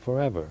happy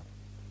forever.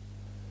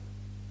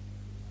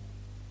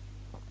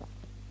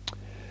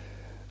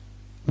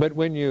 But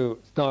when you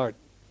start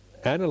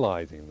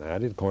analyzing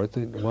that, of course,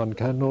 one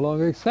can no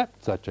longer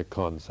accept such a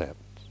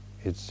concept.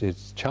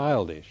 It's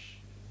childish.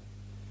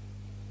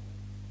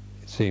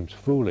 It seems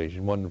foolish,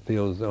 and one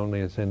feels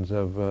only a sense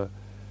of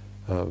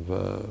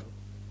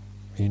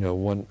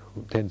one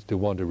tends to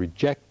want to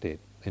reject it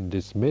and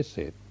dismiss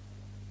it,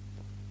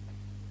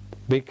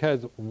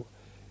 because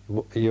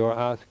you're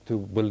asked to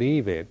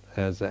believe it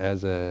as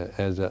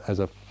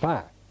a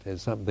fact,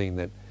 as something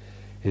that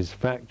is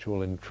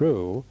factual and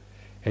true,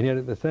 and yet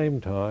at the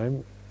same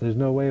time there's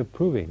no way of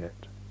proving it.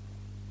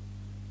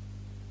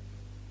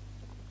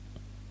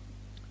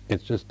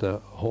 It's just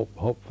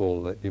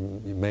hopeful that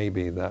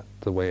maybe that's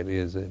the way it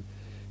is. And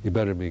you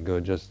better be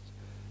good just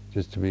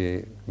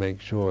to make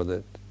sure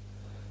that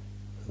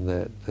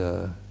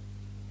because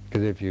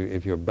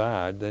if you're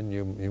bad, then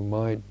you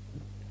might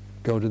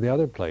go to the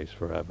other place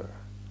forever.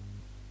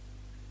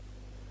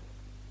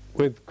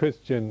 With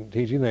Christian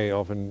teaching, they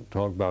often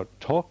talk about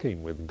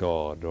talking with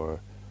God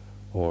or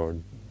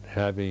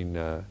having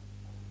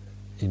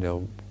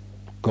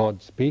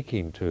God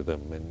speaking to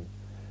them, and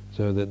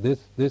so that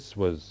this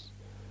was.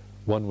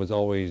 One was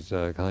always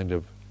kind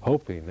of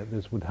hoping that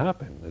this would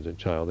happen as a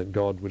child, that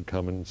God would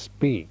come and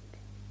speak,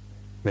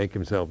 make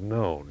himself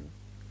known.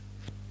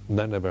 And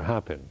that never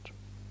happened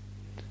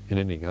in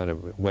any kind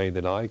of way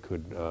that I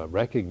could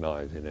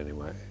recognize in any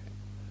way.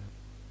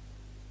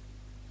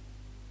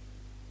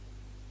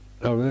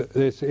 Now,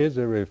 this is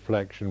a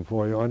reflection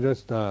for you on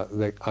just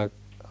the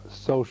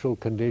social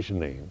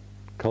conditioning,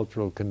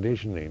 cultural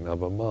conditioning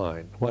of a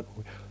mind, what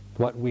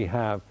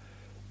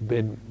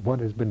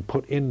has been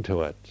put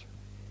into it.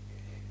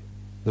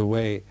 The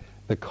way,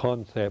 the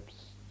concepts,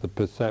 the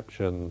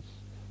perceptions,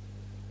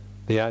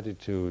 the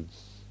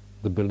attitudes,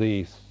 the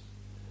beliefs,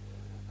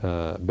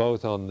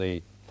 both on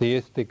the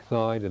theistic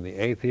side and the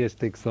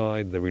atheistic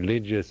side, the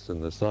religious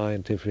and the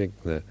scientific,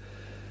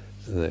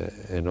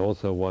 and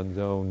also one's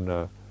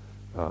own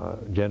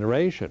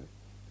generation.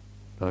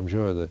 I'm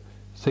sure the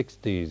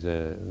 60s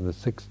and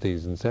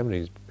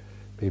 70s,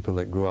 people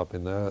that grew up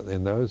in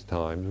those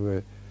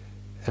times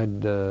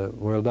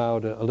were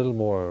allowed a little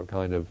more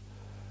kind of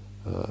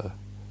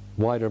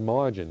wider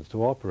margins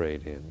to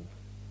operate in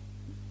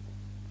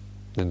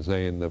than,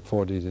 say, in the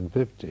 40s and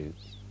 50s.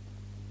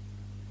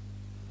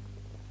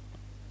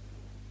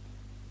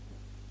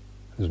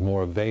 There's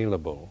more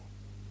available,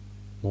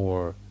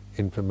 more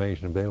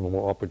information available,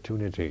 more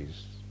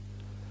opportunities,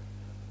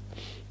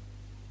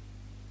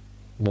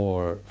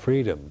 more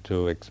freedom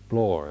to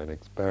explore and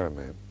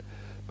experiment.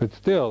 But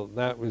still,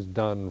 that was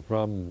done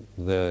from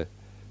the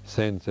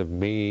sense of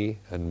me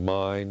and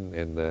mine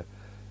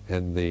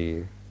and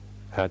the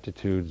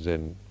attitudes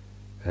and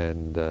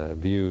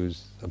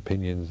views,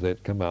 opinions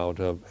that come out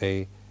of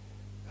a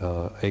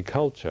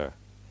culture,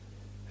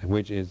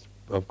 which is,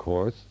 of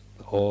course,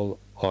 all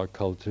our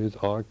cultures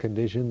are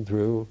conditioned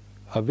through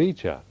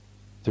avijja,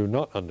 through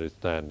not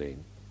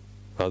understanding,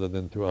 rather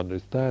than through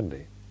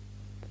understanding.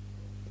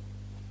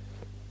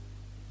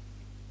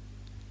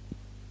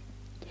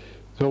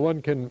 So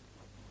one can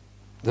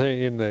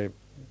say in the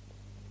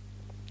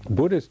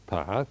Buddhist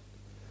path,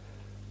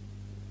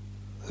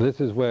 this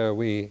is where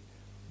we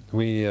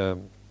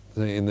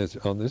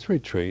on this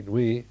retreat,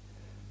 we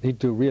need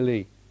to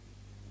really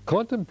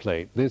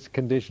contemplate this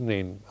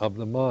conditioning of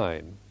the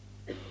mind,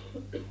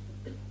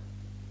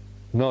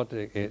 not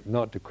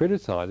to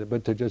criticize it,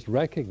 but to just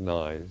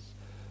recognize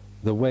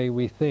the way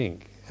we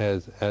think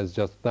as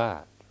just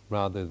that,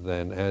 rather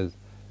than as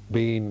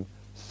being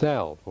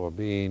self or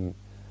being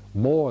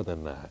more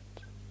than that.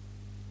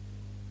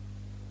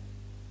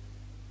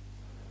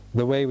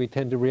 The way we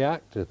tend to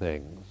react to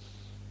things,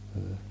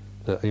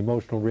 the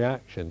emotional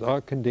reactions,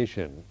 are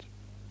conditioned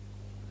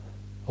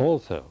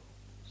also,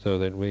 so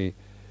that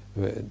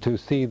to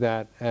see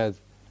that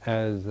as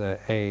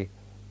a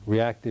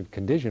reactive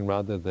condition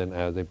rather than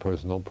as a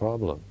personal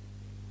problem.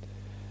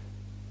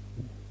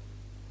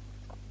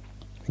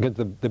 Because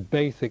the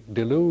basic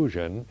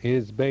delusion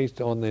is based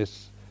on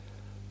this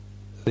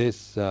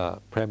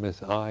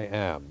premise: I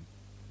am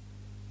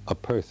a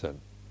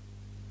person.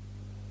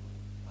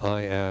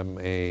 I am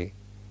a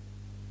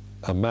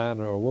man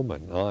or a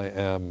woman. I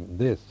am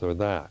this or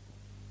that.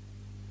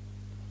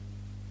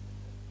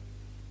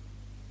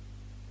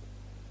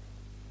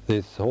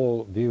 This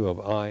whole view of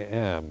I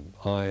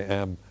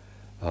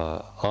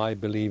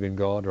believe in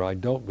God or I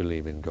don't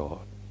believe in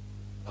God.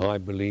 I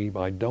believe,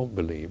 I don't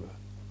believe.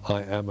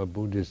 I am a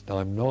Buddhist,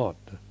 I'm not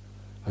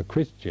a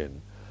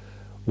Christian.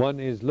 One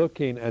is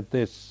looking at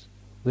this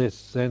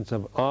sense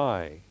of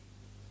I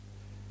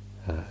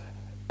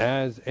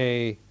as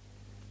a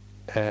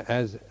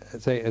as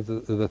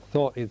the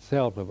thought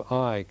itself of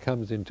I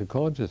comes into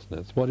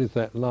consciousness, what is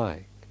that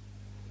like?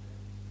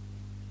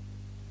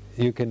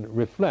 You can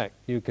reflect,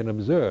 you can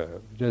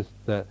observe just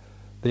the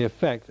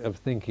effect of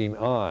thinking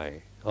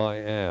I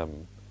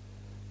am,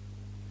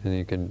 and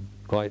you can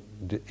quite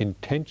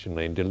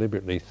intentionally and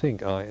deliberately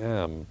think I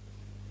am.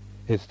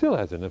 It still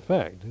has an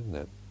effect, isn't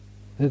it?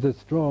 There's a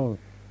strong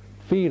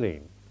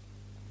feeling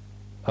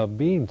of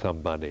being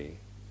somebody.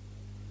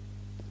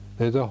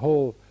 There's a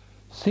whole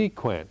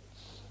sequence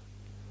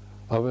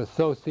of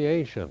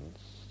associations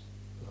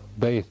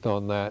based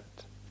on that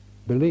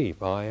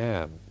belief, I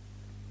am.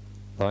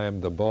 I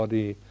am the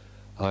body,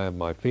 I am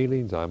my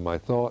feelings, I am my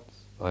thoughts,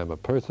 I am a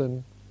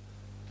person.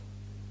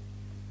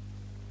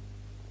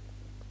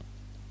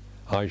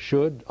 I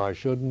should, I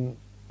shouldn't,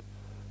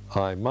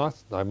 I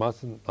must, I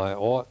mustn't, I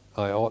ought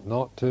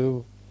not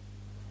to.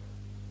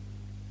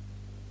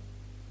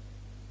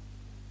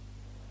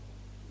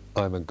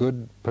 I'm a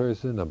good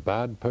person, a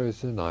bad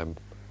person, I'm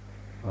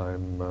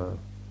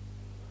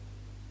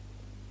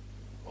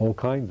all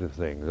kinds of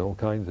things, all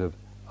kinds of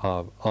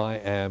I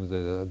am,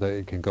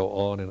 that can go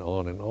on and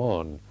on and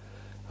on.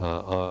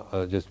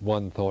 Just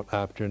one thought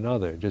after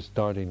another, just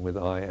starting with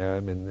I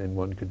am, and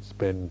one could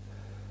spend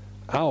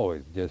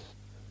hours just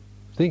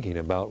thinking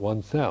about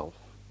oneself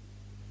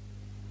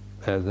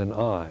as an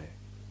I.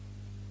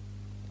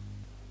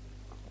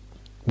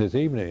 This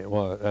evening,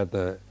 at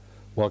the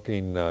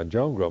walking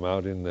Jongrom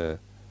out in the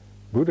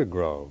Buddha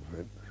Grove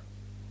at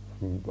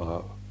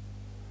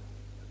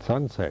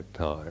sunset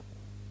time,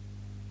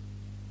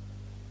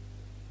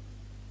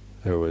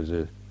 there was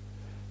a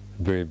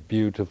very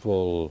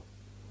beautiful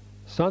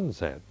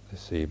sunset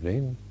this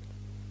evening,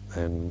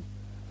 and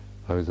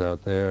I was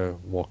out there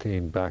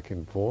walking back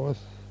and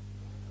forth,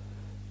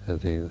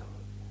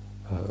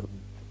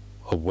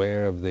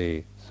 aware of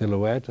the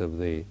silhouette of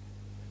the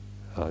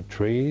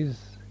trees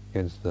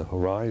against the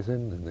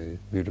horizon and the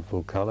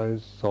beautiful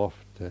colors,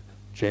 soft,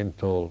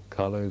 gentle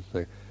colors,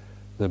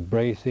 the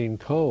bracing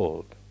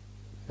cold,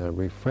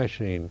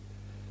 refreshing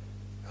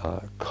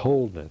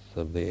coldness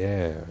of the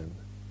air. And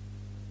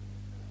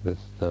this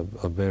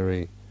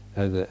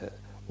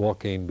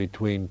walking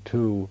between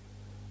two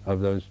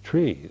of those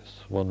trees.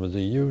 One was a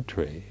yew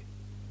tree,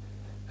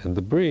 and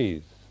the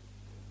breeze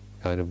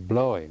kind of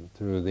blowing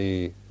through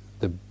the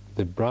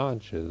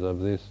branches of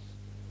this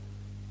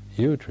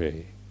yew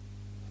tree,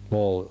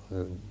 small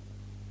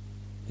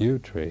yew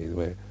tree,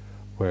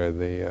 where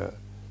the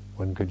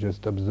one could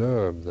just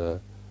observe the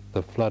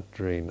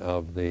fluttering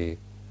of the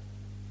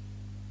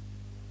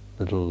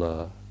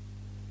little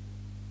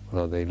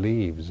the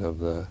leaves of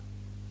the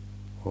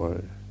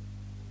or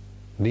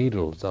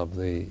needles of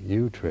the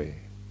yew tree.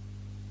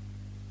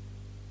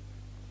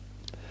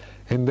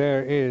 And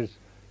there is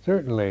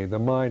certainly the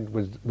mind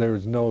there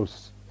is no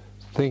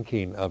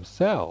thinking of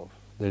self.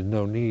 There's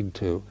no need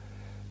to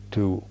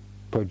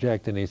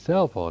project any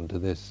self onto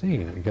this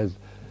scene, because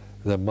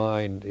the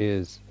mind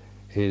is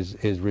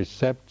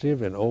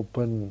receptive and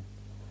open,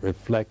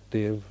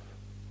 reflective,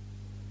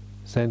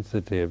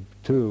 sensitive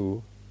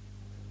to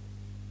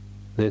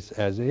this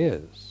as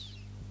is.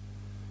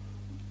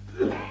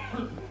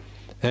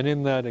 And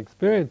in that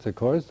experience, of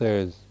course,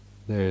 there's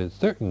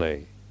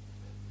certainly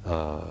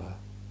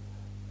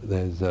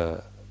there's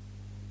a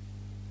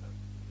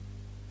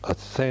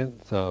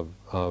sense of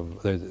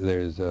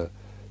there's a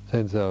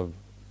sense of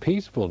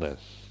peacefulness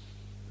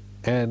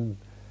and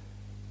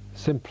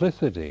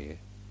simplicity,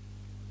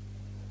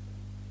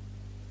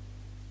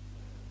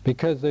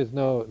 because there's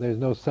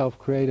no self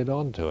created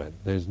onto it.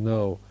 There's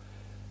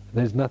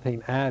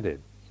nothing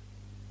added.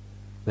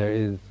 There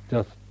is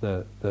just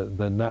the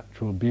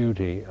natural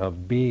beauty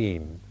of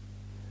being,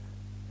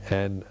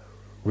 and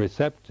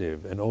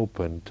receptive and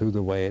open to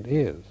the way it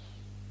is.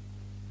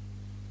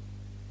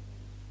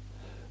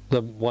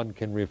 One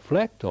can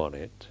reflect on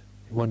it,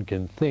 one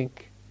can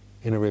think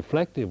in a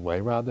reflective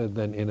way rather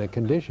than in a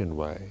conditioned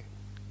way.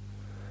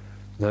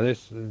 Now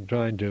this is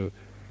trying to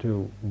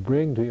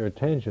bring to your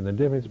attention the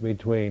difference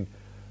between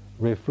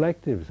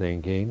reflective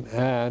thinking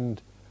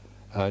and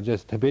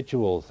just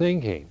habitual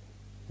thinking.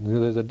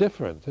 There's a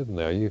difference, isn't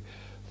there?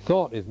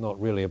 Thought is not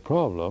really a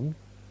problem.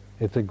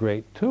 It's a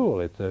great tool.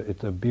 It's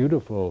a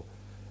beautiful,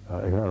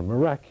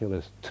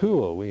 miraculous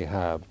tool we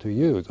have to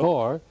use.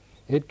 Or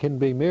it can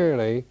be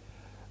merely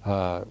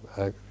a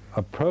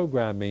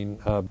programming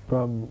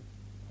from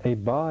a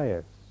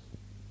bias,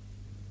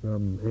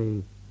 from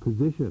a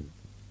position.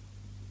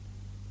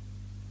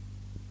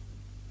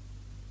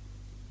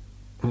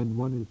 And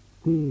one is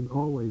seeing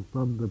always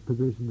from the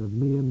position of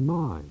me and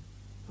mine,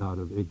 out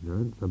of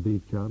ignorance.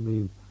 Avijja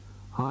means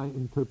I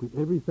interpret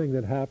everything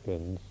that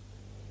happens,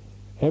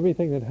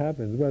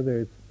 whether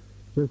it's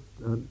just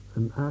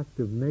an act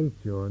of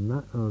nature or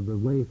the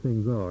way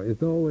things are.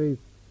 It's always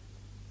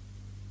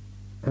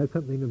has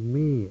something of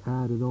me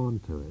added on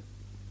to it,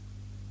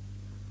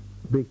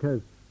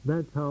 because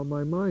that's how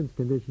my mind's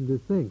conditioned to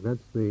think.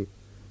 That's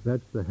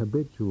the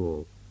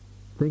habitual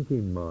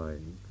thinking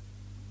mind.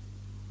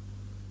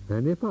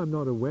 And if I'm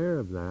not aware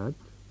of that,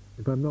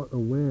 if I'm not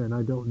aware and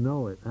I don't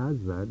know it as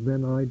that,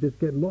 then I just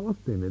get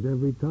lost in it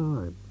every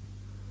time.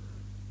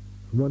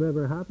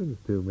 Whatever happens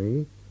to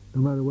me,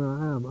 no matter where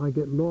I am, I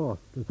get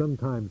lost. And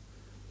sometimes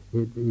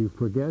you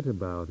forget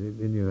about it,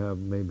 and you have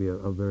maybe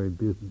a very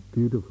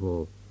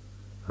beautiful,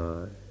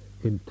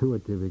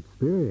 intuitive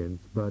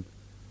experience, but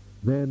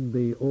then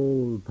the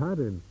old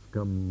patterns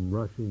come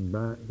rushing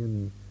back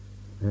and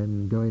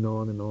going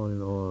on and on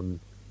and on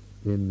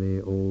in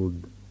the old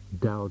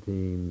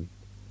doubting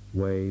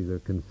ways or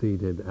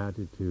conceited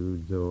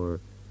attitudes or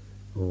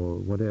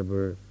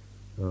whatever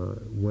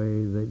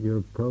way that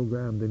you're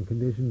programmed and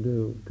conditioned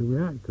to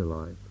react to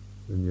life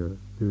when you're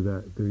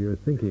through your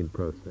thinking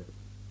process.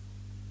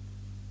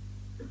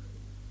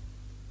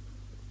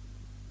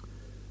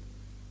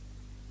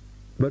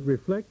 But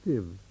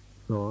reflective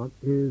thought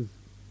is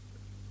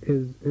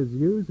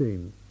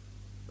using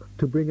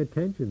to bring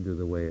attention to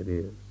the way it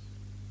is,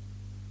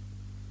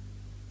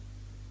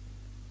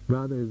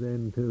 rather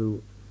than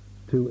to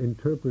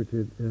interpret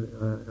it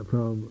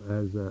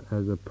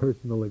as a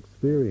personal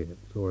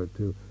experience, or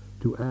to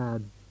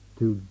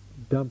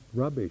dump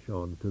rubbish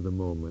onto the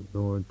moment,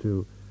 or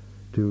to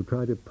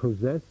try to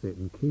possess it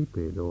and keep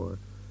it, or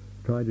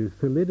try to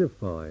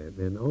solidify it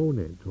and own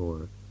it,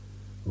 or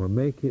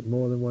make it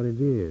more than what it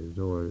is,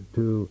 or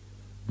to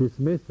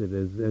dismiss it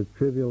as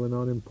trivial and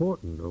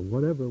unimportant, or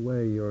whatever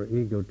way your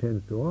ego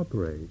tends to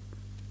operate.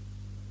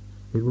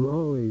 It will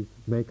always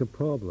make a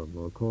problem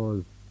or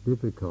cause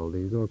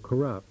difficulties or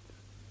corrupt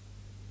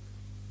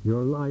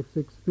your life's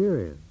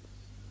experience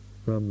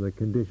from the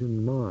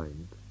conditioned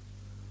mind,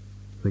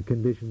 the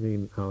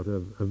conditioning out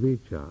of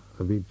avijja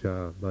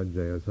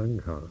paccaya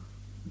sankhara.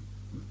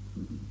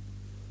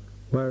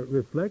 Where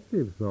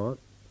reflective thought,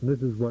 and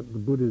this is what the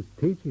Buddha's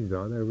teachings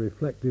are, they're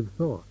reflective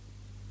thought.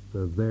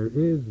 So there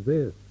is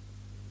this.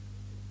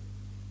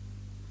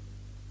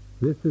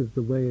 This is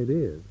the way it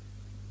is.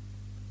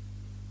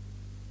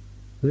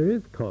 There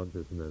is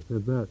consciousness.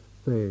 If that,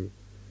 say,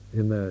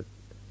 in that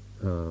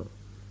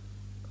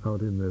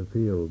out in the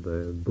field,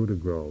 Buddha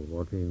Grove,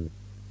 walking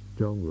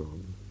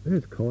Jongrom,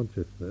 there's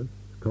consciousness.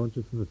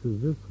 Consciousness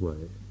is this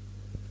way.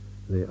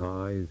 The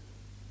eyes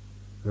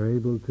are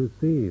able to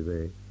see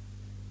the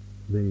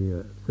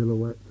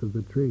silhouettes of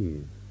the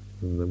trees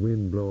and the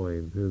wind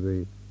blowing through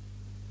the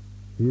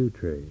yew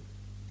tree.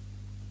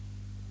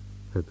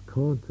 That's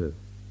conscious.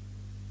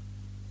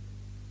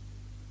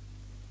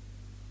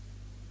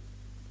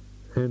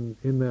 And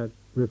in that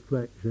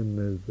reflection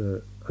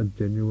there's a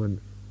genuine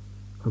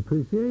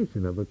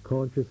appreciation of a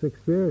conscious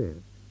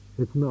experience.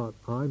 It's not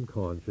I'm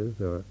conscious,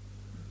 or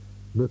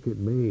look at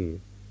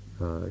me,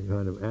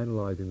 kind of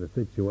analyzing the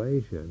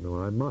situation,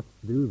 or I must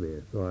do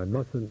this, or I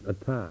mustn't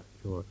attach,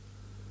 or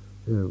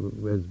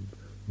as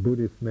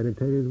Buddhist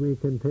meditators we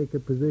can take a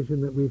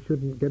position that we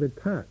shouldn't get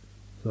attached.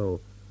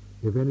 So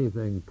if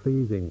anything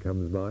pleasing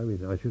comes by,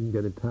 I shouldn't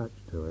get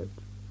attached to it.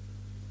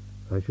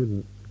 I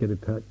shouldn't get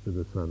attached to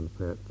the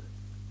sunset.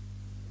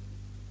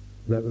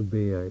 That would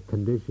be a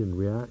conditioned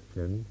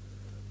reaction.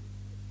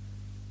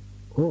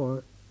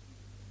 Or,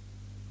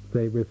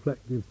 say,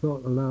 reflective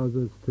thought allows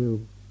us to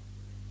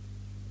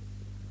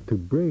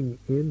bring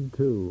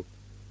into,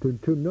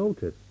 to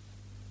notice,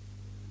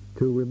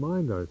 to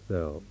remind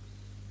ourselves,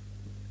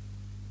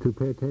 to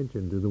pay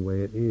attention to the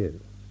way it is.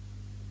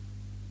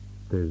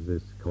 There's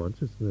this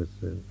consciousness,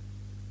 and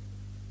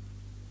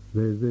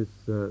there's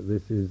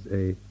this is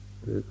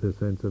the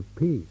sense of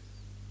peace.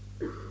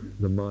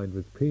 The mind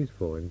was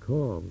peaceful and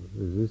calm.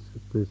 There's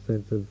this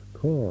sense of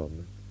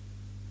calm.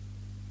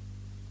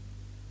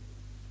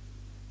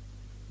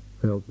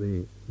 Felt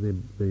the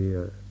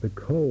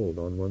cold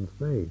on one's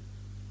face.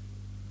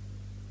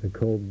 The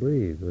cold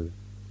breeze was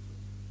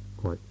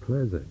quite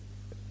pleasant.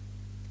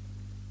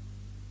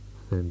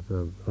 Sense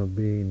of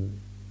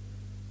being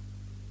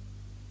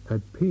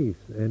at peace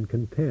and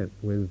content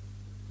with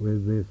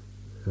this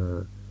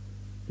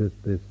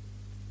just this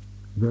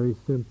very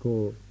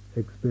simple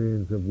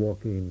experience of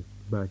walking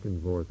back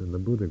and forth in the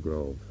Buddha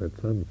Grove at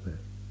sunset.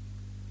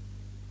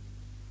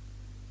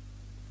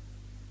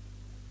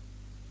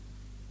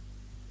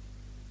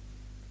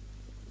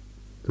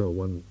 So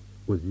one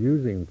was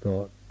using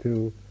thought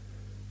to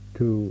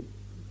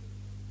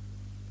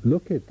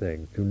look at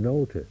things, to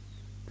notice,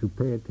 to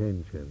pay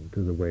attention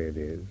to the way it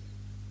is.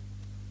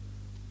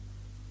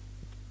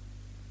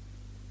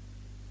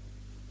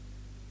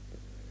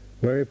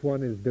 Where if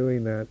one is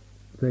doing that,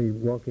 say,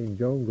 walking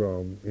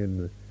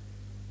Jongrom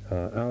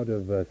out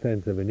of a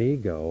sense of an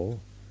ego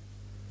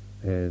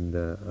and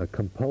a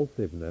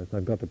compulsiveness,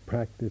 I've got to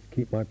practice,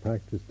 keep my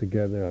practice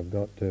together, I've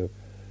got to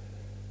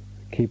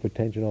keep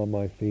attention on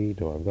my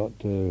feet, or I've got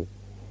to,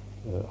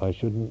 I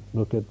shouldn't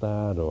look at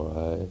that,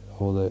 or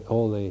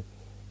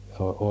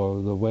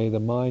the way the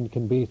mind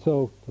can be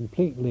so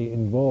completely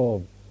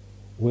involved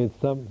with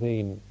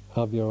something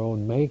of your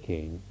own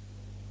making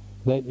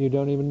that you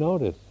don't even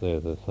notice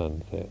there's a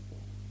sunset,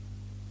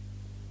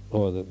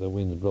 or that the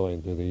wind's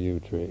blowing through the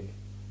yew tree,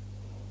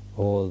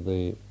 or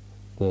the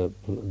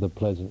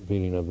pleasant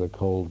feeling of the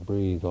cold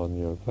breeze on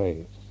your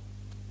face.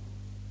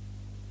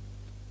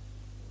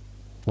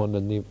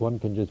 One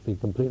can just be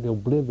completely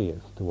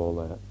oblivious to all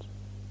that,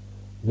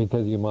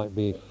 because you might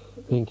be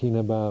thinking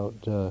about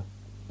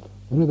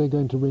when are they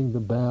going to ring the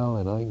bell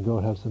and I can go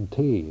have some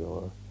tea,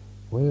 or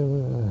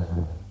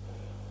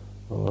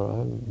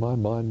my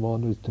mind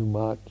wanders too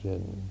much,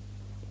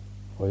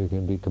 or you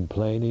can be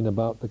complaining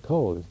about the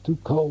cold. It's too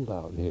cold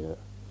out here.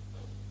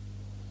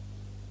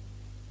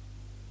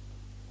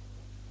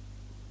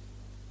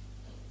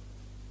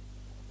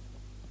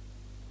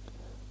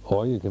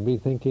 Or you can be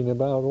thinking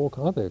about all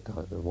other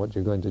kinds of what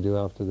you're going to do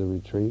after the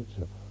retreat.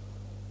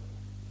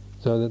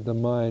 So that the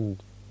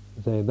mind,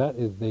 say, that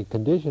is the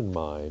conditioned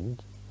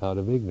mind out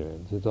of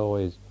ignorance. It's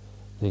always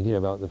thinking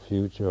about the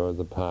future or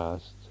the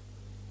past.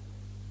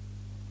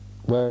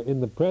 Where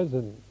in the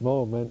present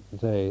moment,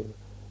 say,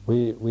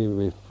 we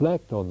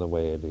reflect on the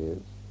way it is.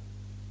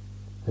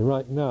 And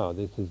right now,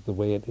 this is the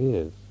way it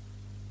is.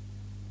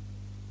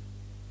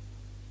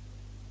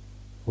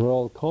 We're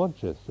all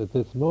conscious at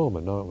this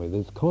moment, aren't we?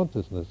 This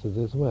consciousness is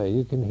this way.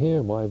 You can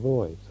hear my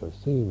voice or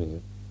see me.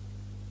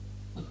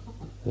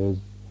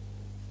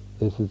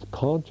 This is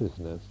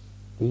consciousness,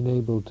 being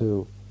able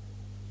to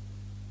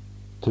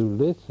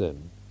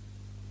listen.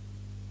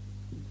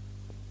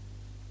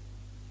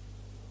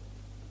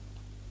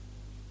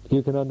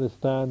 You can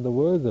understand the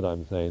words that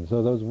I'm saying,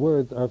 so those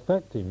words are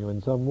affecting you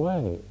in some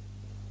way.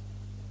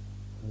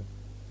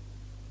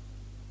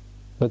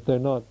 But they're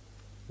not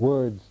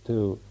words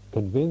to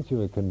convince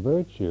you or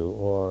convert you,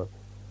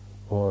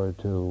 or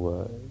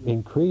to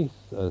increase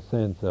a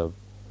sense of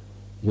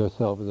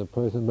yourself as a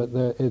person, but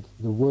it's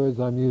the words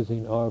I'm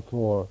using are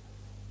for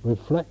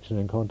reflection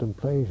and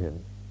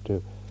contemplation,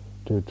 to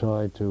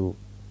try to,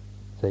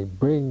 say,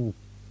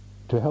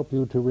 to help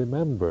you to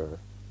remember,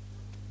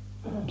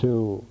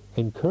 to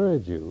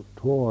encourage you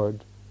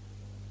toward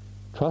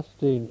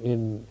trusting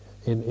in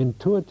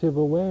intuitive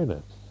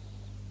awareness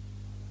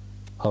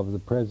of the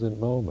present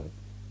moment.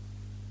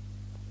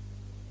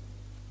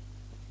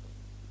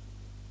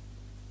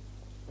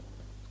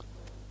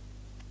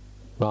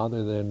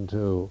 Rather than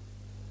to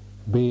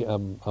be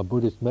a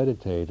Buddhist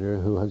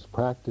meditator who is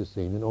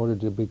practicing in order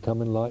to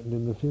become enlightened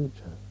in the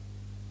future.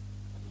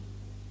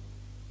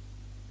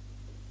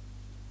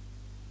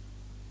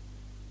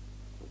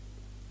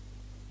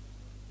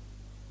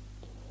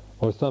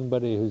 Or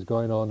somebody who's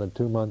going on a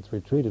 2-month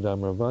retreat at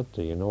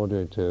Amaravati in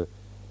order to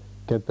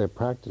get their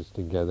practice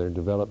together,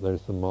 develop their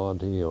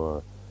samadhi,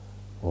 or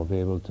be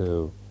able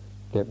to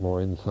get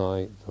more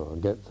insights, or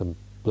get some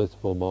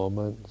blissful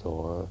moments,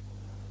 or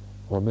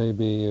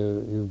maybe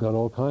you've got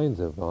all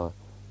kinds of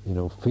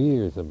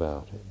fears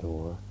about it,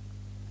 or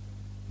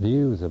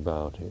views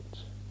about it,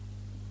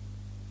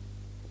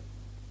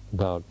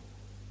 about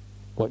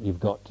what you've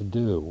got to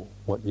do,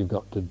 what you've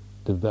got to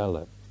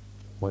develop,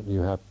 what you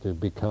have to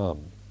become,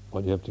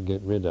 what you have to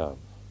get rid of.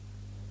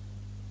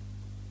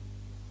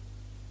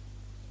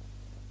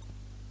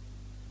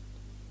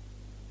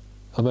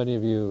 How many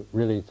of you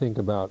really think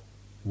about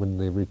when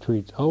the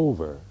retreat's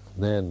over,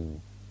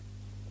 then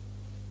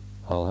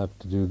I'll have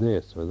to do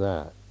this or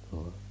that?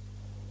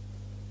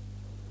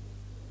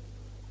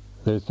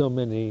 There's so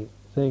many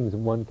things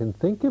one can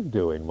think of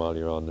doing while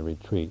you're on the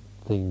retreat.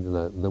 Things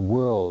that the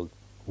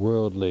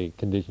worldly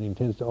conditioning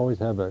tends to always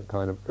have a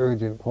kind of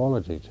urgent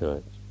quality to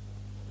it.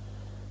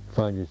 You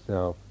find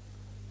yourself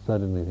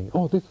suddenly thinking,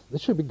 oh, this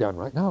should be done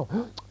right now.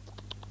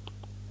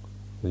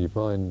 So you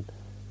find,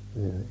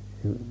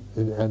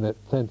 and that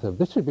sense of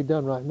this should be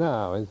done right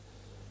now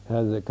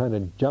has a kind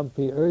of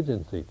jumpy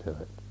urgency to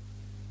it.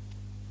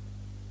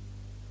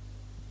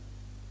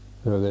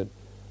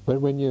 But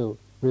when you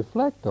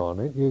reflect on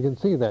it, you can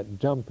see that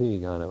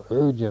jumpy kind of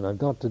urgent, I've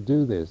got to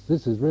do this,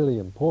 this is really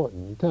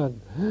important. You can't,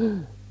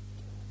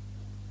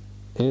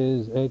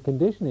 is a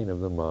conditioning of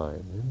the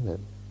mind, isn't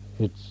it?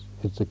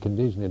 It's a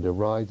condition, it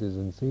arises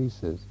and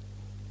ceases.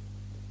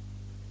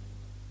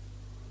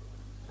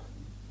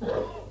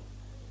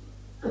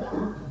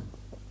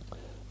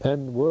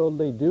 And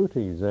worldly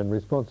duties and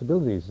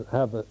responsibilities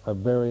are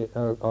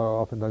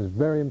oftentimes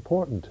very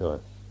important to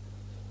us.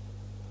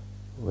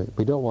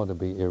 We don't want to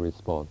be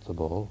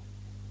irresponsible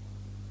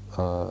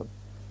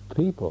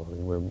people. I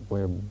mean,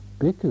 we're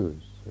bhikkhus,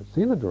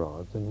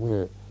 siladharas, and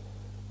we're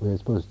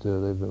supposed to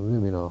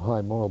live in a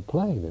high moral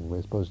plane, and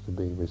we're supposed to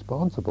be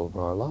responsible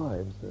for our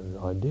lives,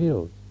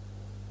 ideals.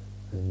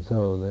 And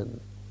so that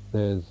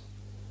there's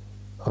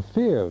a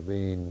fear of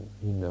being,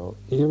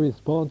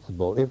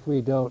 irresponsible if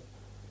we don't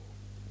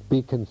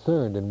be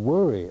concerned and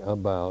worry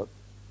about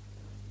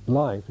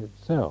life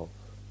itself.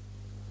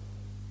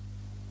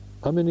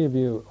 How many of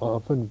you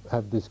often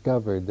have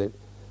discovered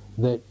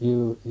that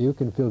you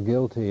can feel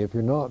guilty if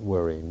you're not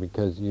worrying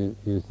because you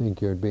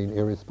think you're being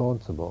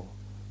irresponsible?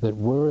 That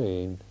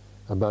worrying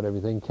about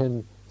everything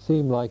can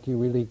seem like you're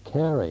really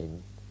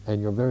caring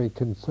and you're very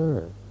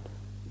concerned.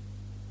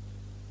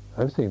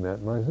 I've seen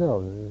that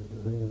myself.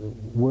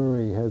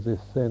 Worry has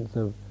this sense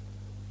of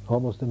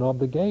almost an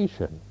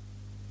obligation,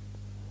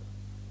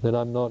 that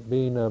I'm not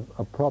being a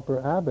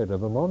proper abbot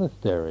of a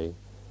monastery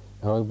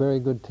or a very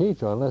good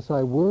teacher unless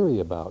I worry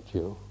about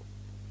you.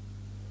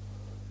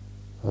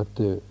 I have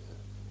to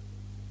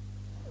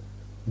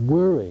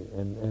worry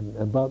and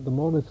about the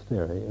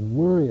monastery and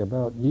worry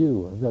about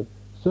you. I've got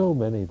so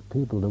many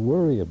people to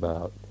worry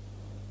about.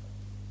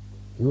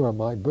 You are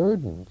my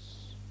burdens.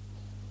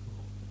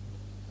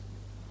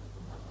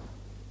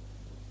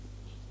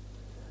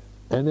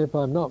 And if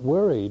I'm not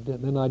worried,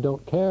 then I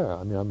don't care.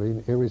 I mean, I'm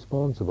being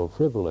irresponsible,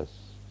 frivolous,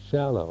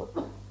 shallow.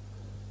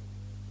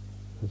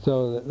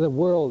 So the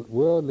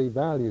worldly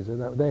values,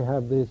 they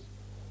have this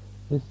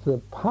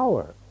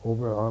power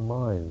over our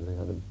minds. They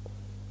kind of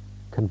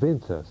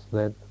convince us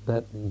that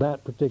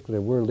particular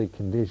worldly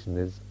condition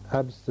is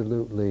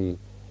absolutely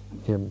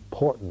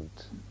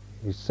important,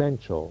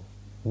 essential,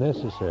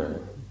 necessary.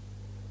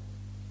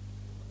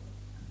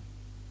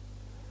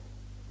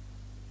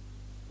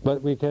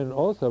 But we can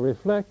also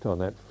reflect on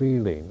that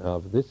feeling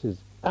of this is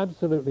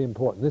absolutely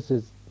important, this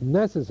is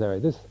necessary,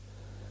 this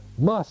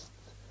must,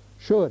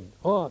 should,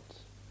 ought,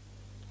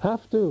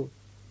 have to,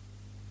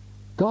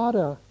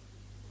 gotta.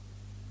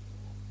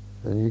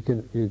 And you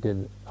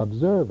can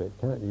observe it,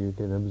 can't you? You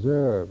can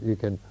observe, you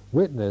can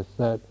witness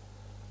that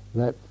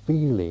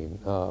feeling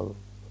of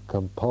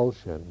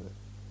compulsion,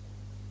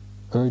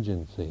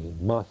 urgency,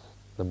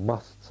 the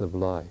musts of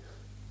life.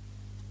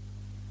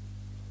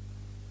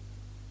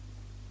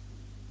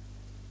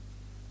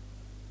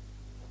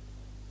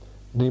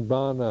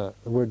 Nibbana,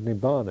 the word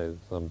nibbana is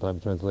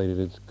sometimes translated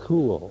as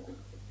cool.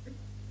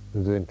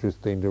 It's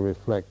interesting to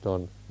reflect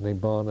on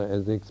nibbana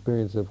as the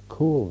experience of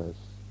coolness.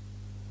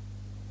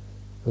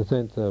 The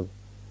sense of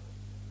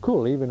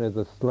cool, even as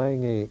a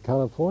slangy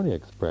California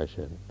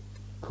expression.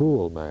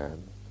 Cool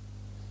man.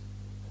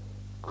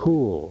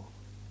 Cool.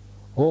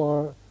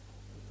 Or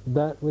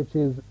that which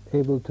is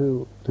able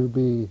to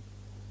be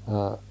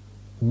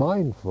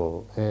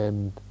mindful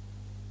and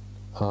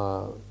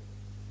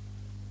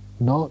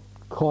not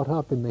caught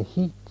up in the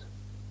heat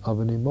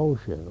of an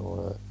emotion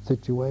or a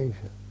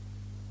situation.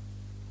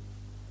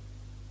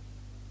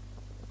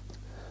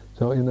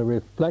 So in the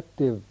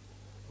reflective,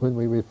 when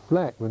we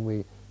reflect, when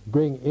we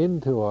bring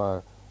into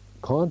our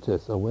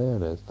conscious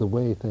awareness the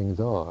way things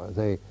are,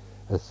 say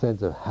a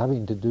sense of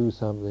having to do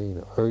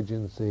something,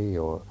 urgency,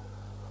 or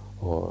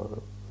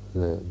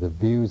the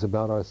views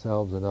about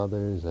ourselves and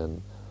others, and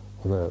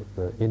the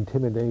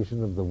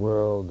intimidation of the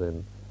world,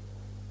 and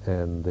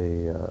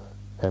the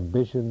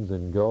ambitions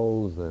and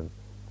goals and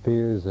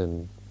fears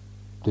and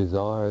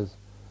desires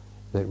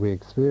that we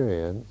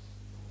experience,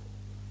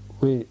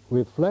 we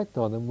reflect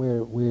on them.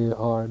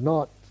 We're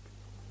not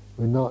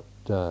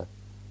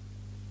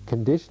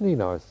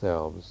conditioning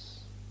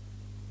ourselves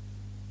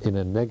in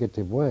a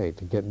negative way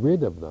to get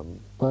rid of them,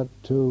 but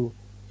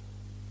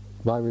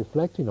by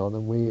reflecting on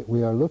them,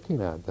 we are looking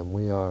at them.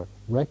 We are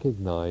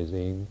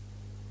recognizing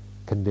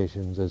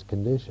conditions as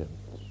conditions.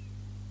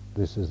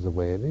 This is the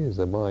way it is.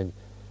 The mind.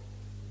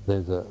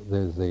 There's the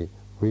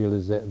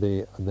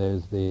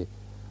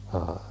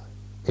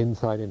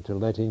insight into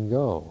letting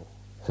go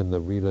and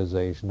the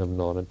realization of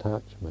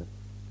non-attachment.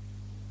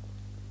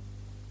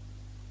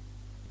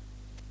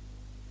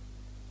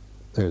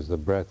 There's the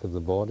breath of the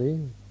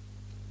body.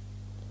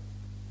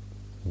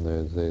 And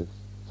there's the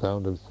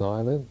sound of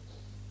silence.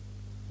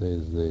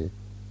 There's the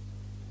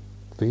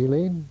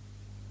feeling,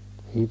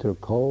 heat or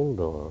cold,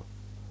 or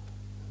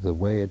the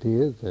way it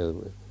is.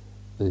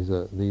 This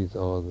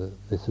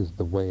is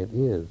the way it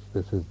is.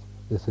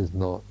 This is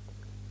not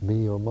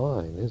me or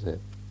mine, is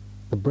it?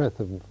 The breath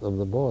of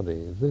the body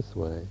is this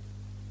way.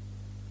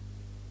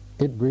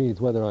 It breathes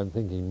whether I'm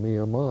thinking me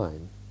or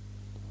mine.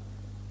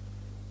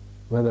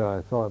 Whether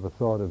I thought the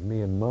thought of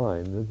me and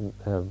mine doesn't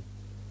have,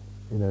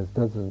 it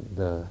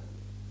doesn't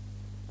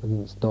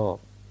stop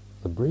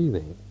the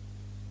breathing.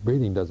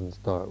 Breathing doesn't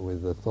start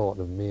with the thought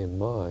of me and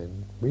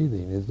mine.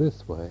 Breathing is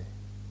this way.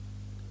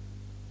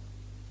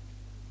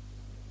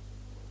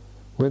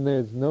 When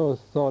there's no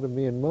thought of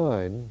me and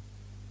mine,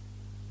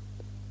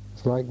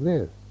 it's like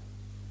this.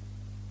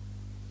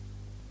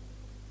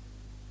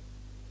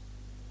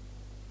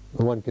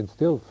 One can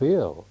still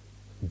feel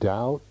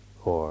doubt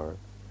or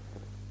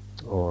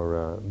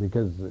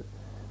because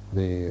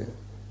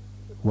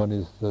one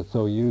is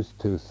so used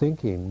to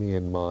thinking me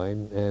and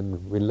mine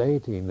and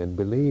relating and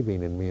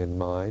believing in me and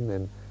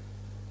mine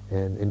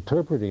and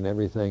interpreting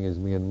everything as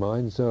me and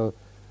mine. So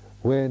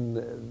when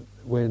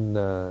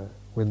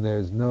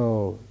there's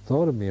no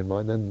thought of me and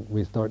mine, then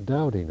we start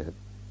doubting it.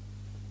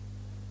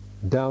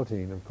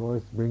 Doubting, of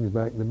course, brings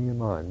back the me and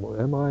mine.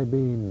 Am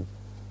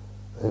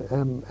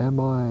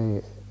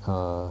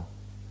I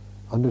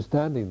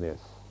understanding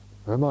this?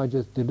 Or am I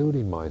just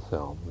deluding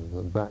myself?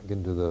 Back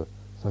into the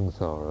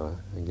samsara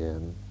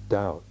again.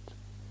 Doubt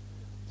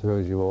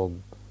throws you all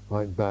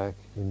right back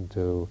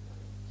into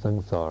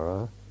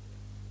samsara,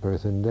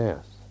 birth and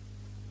death.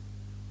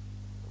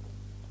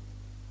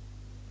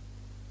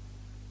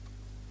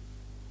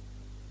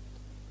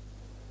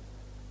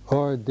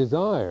 Or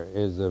desire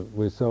is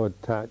we're so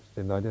attached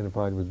and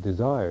identified with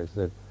desires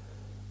that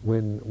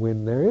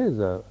when there is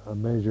a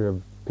measure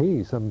of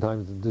peace,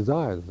 sometimes the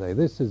desires say,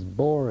 this is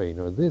boring,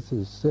 or this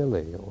is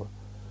silly, or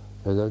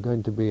there's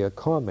going to be a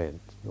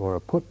comment, or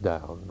a put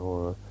down,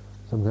 or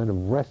some kind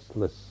of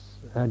restless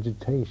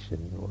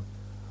agitation, or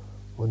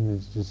one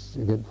is just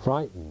you get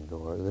frightened,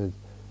 or there's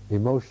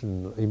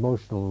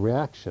emotional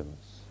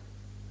reactions.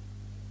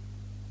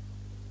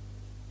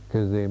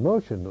 Because the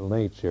emotional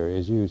nature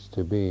is used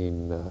to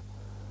being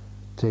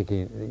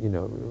taking,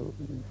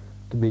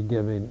 to be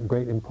given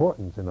great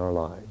importance in our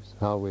lives.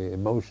 How we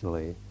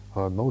emotionally,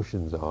 our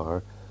emotions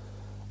are,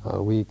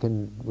 we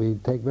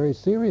take very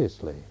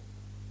seriously.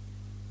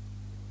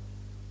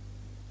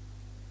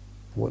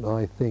 What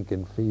I think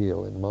and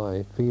feel, and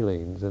my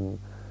feelings, and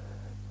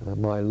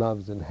my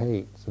loves and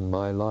hates, and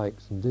my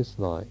likes and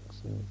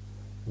dislikes, and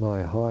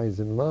my highs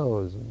and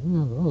lows,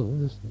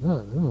 and this and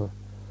that.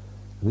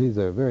 These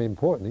are very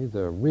important. These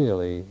are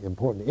really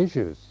important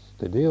issues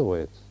to deal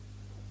with,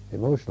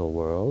 emotional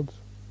worlds.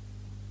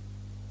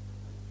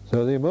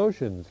 So the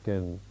emotions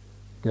can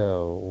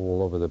go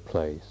all over the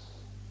place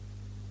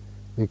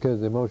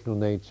because emotional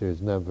nature has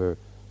never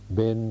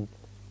been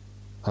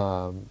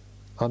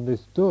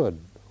understood,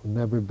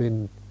 never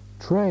been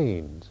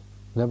trained,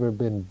 never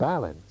been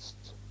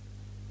balanced.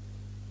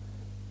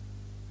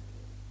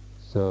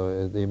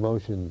 So the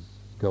emotions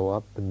go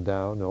up and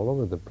down all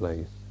over the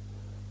place.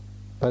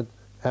 But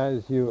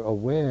as you're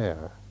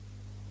aware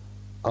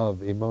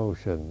of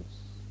emotions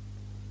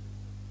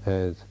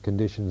as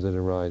conditions that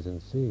arise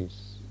and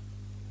cease,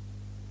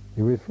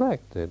 you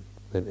reflect that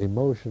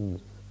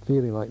emotions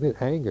feeling like this,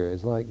 anger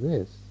is like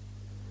this.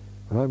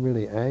 When I'm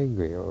really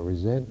angry or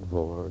resentful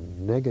or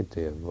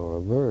negative or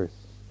averse,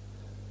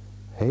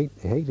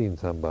 hating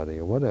somebody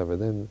or whatever,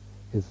 then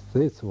it's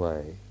this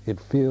way, it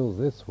feels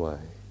this way.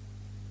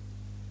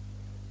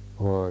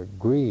 Or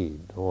greed,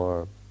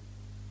 or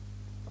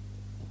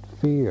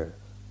fear,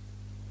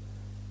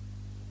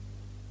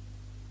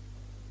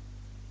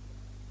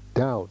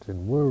 doubt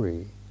and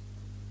worry,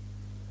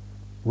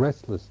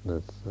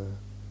 restlessness,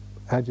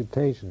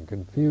 agitation,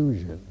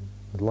 confusion,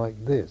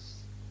 like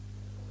this.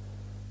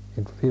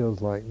 It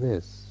feels like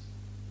this.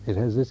 It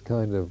has this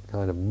kind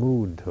of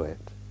mood to it.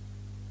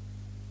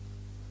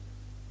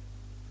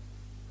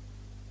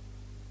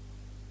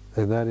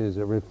 And that is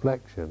a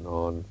reflection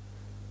on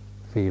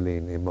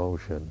feeling,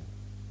 emotion,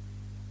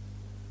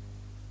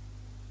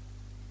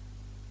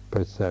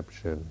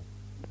 perception,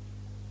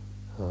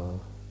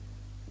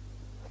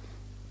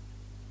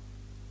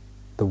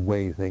 the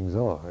way things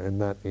are,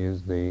 and that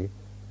is the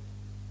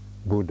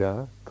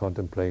Buddha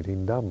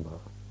contemplating Dhamma,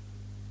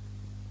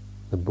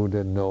 the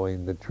Buddha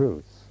knowing the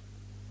truth,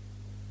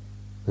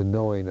 the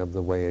knowing of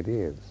the way it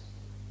is.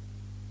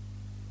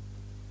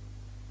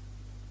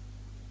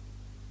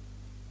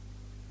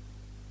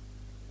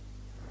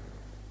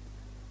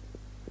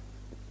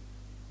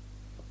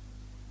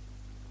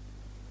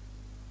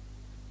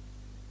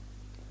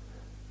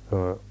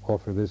 So I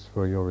offer this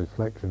for your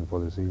reflection for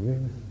this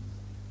evening.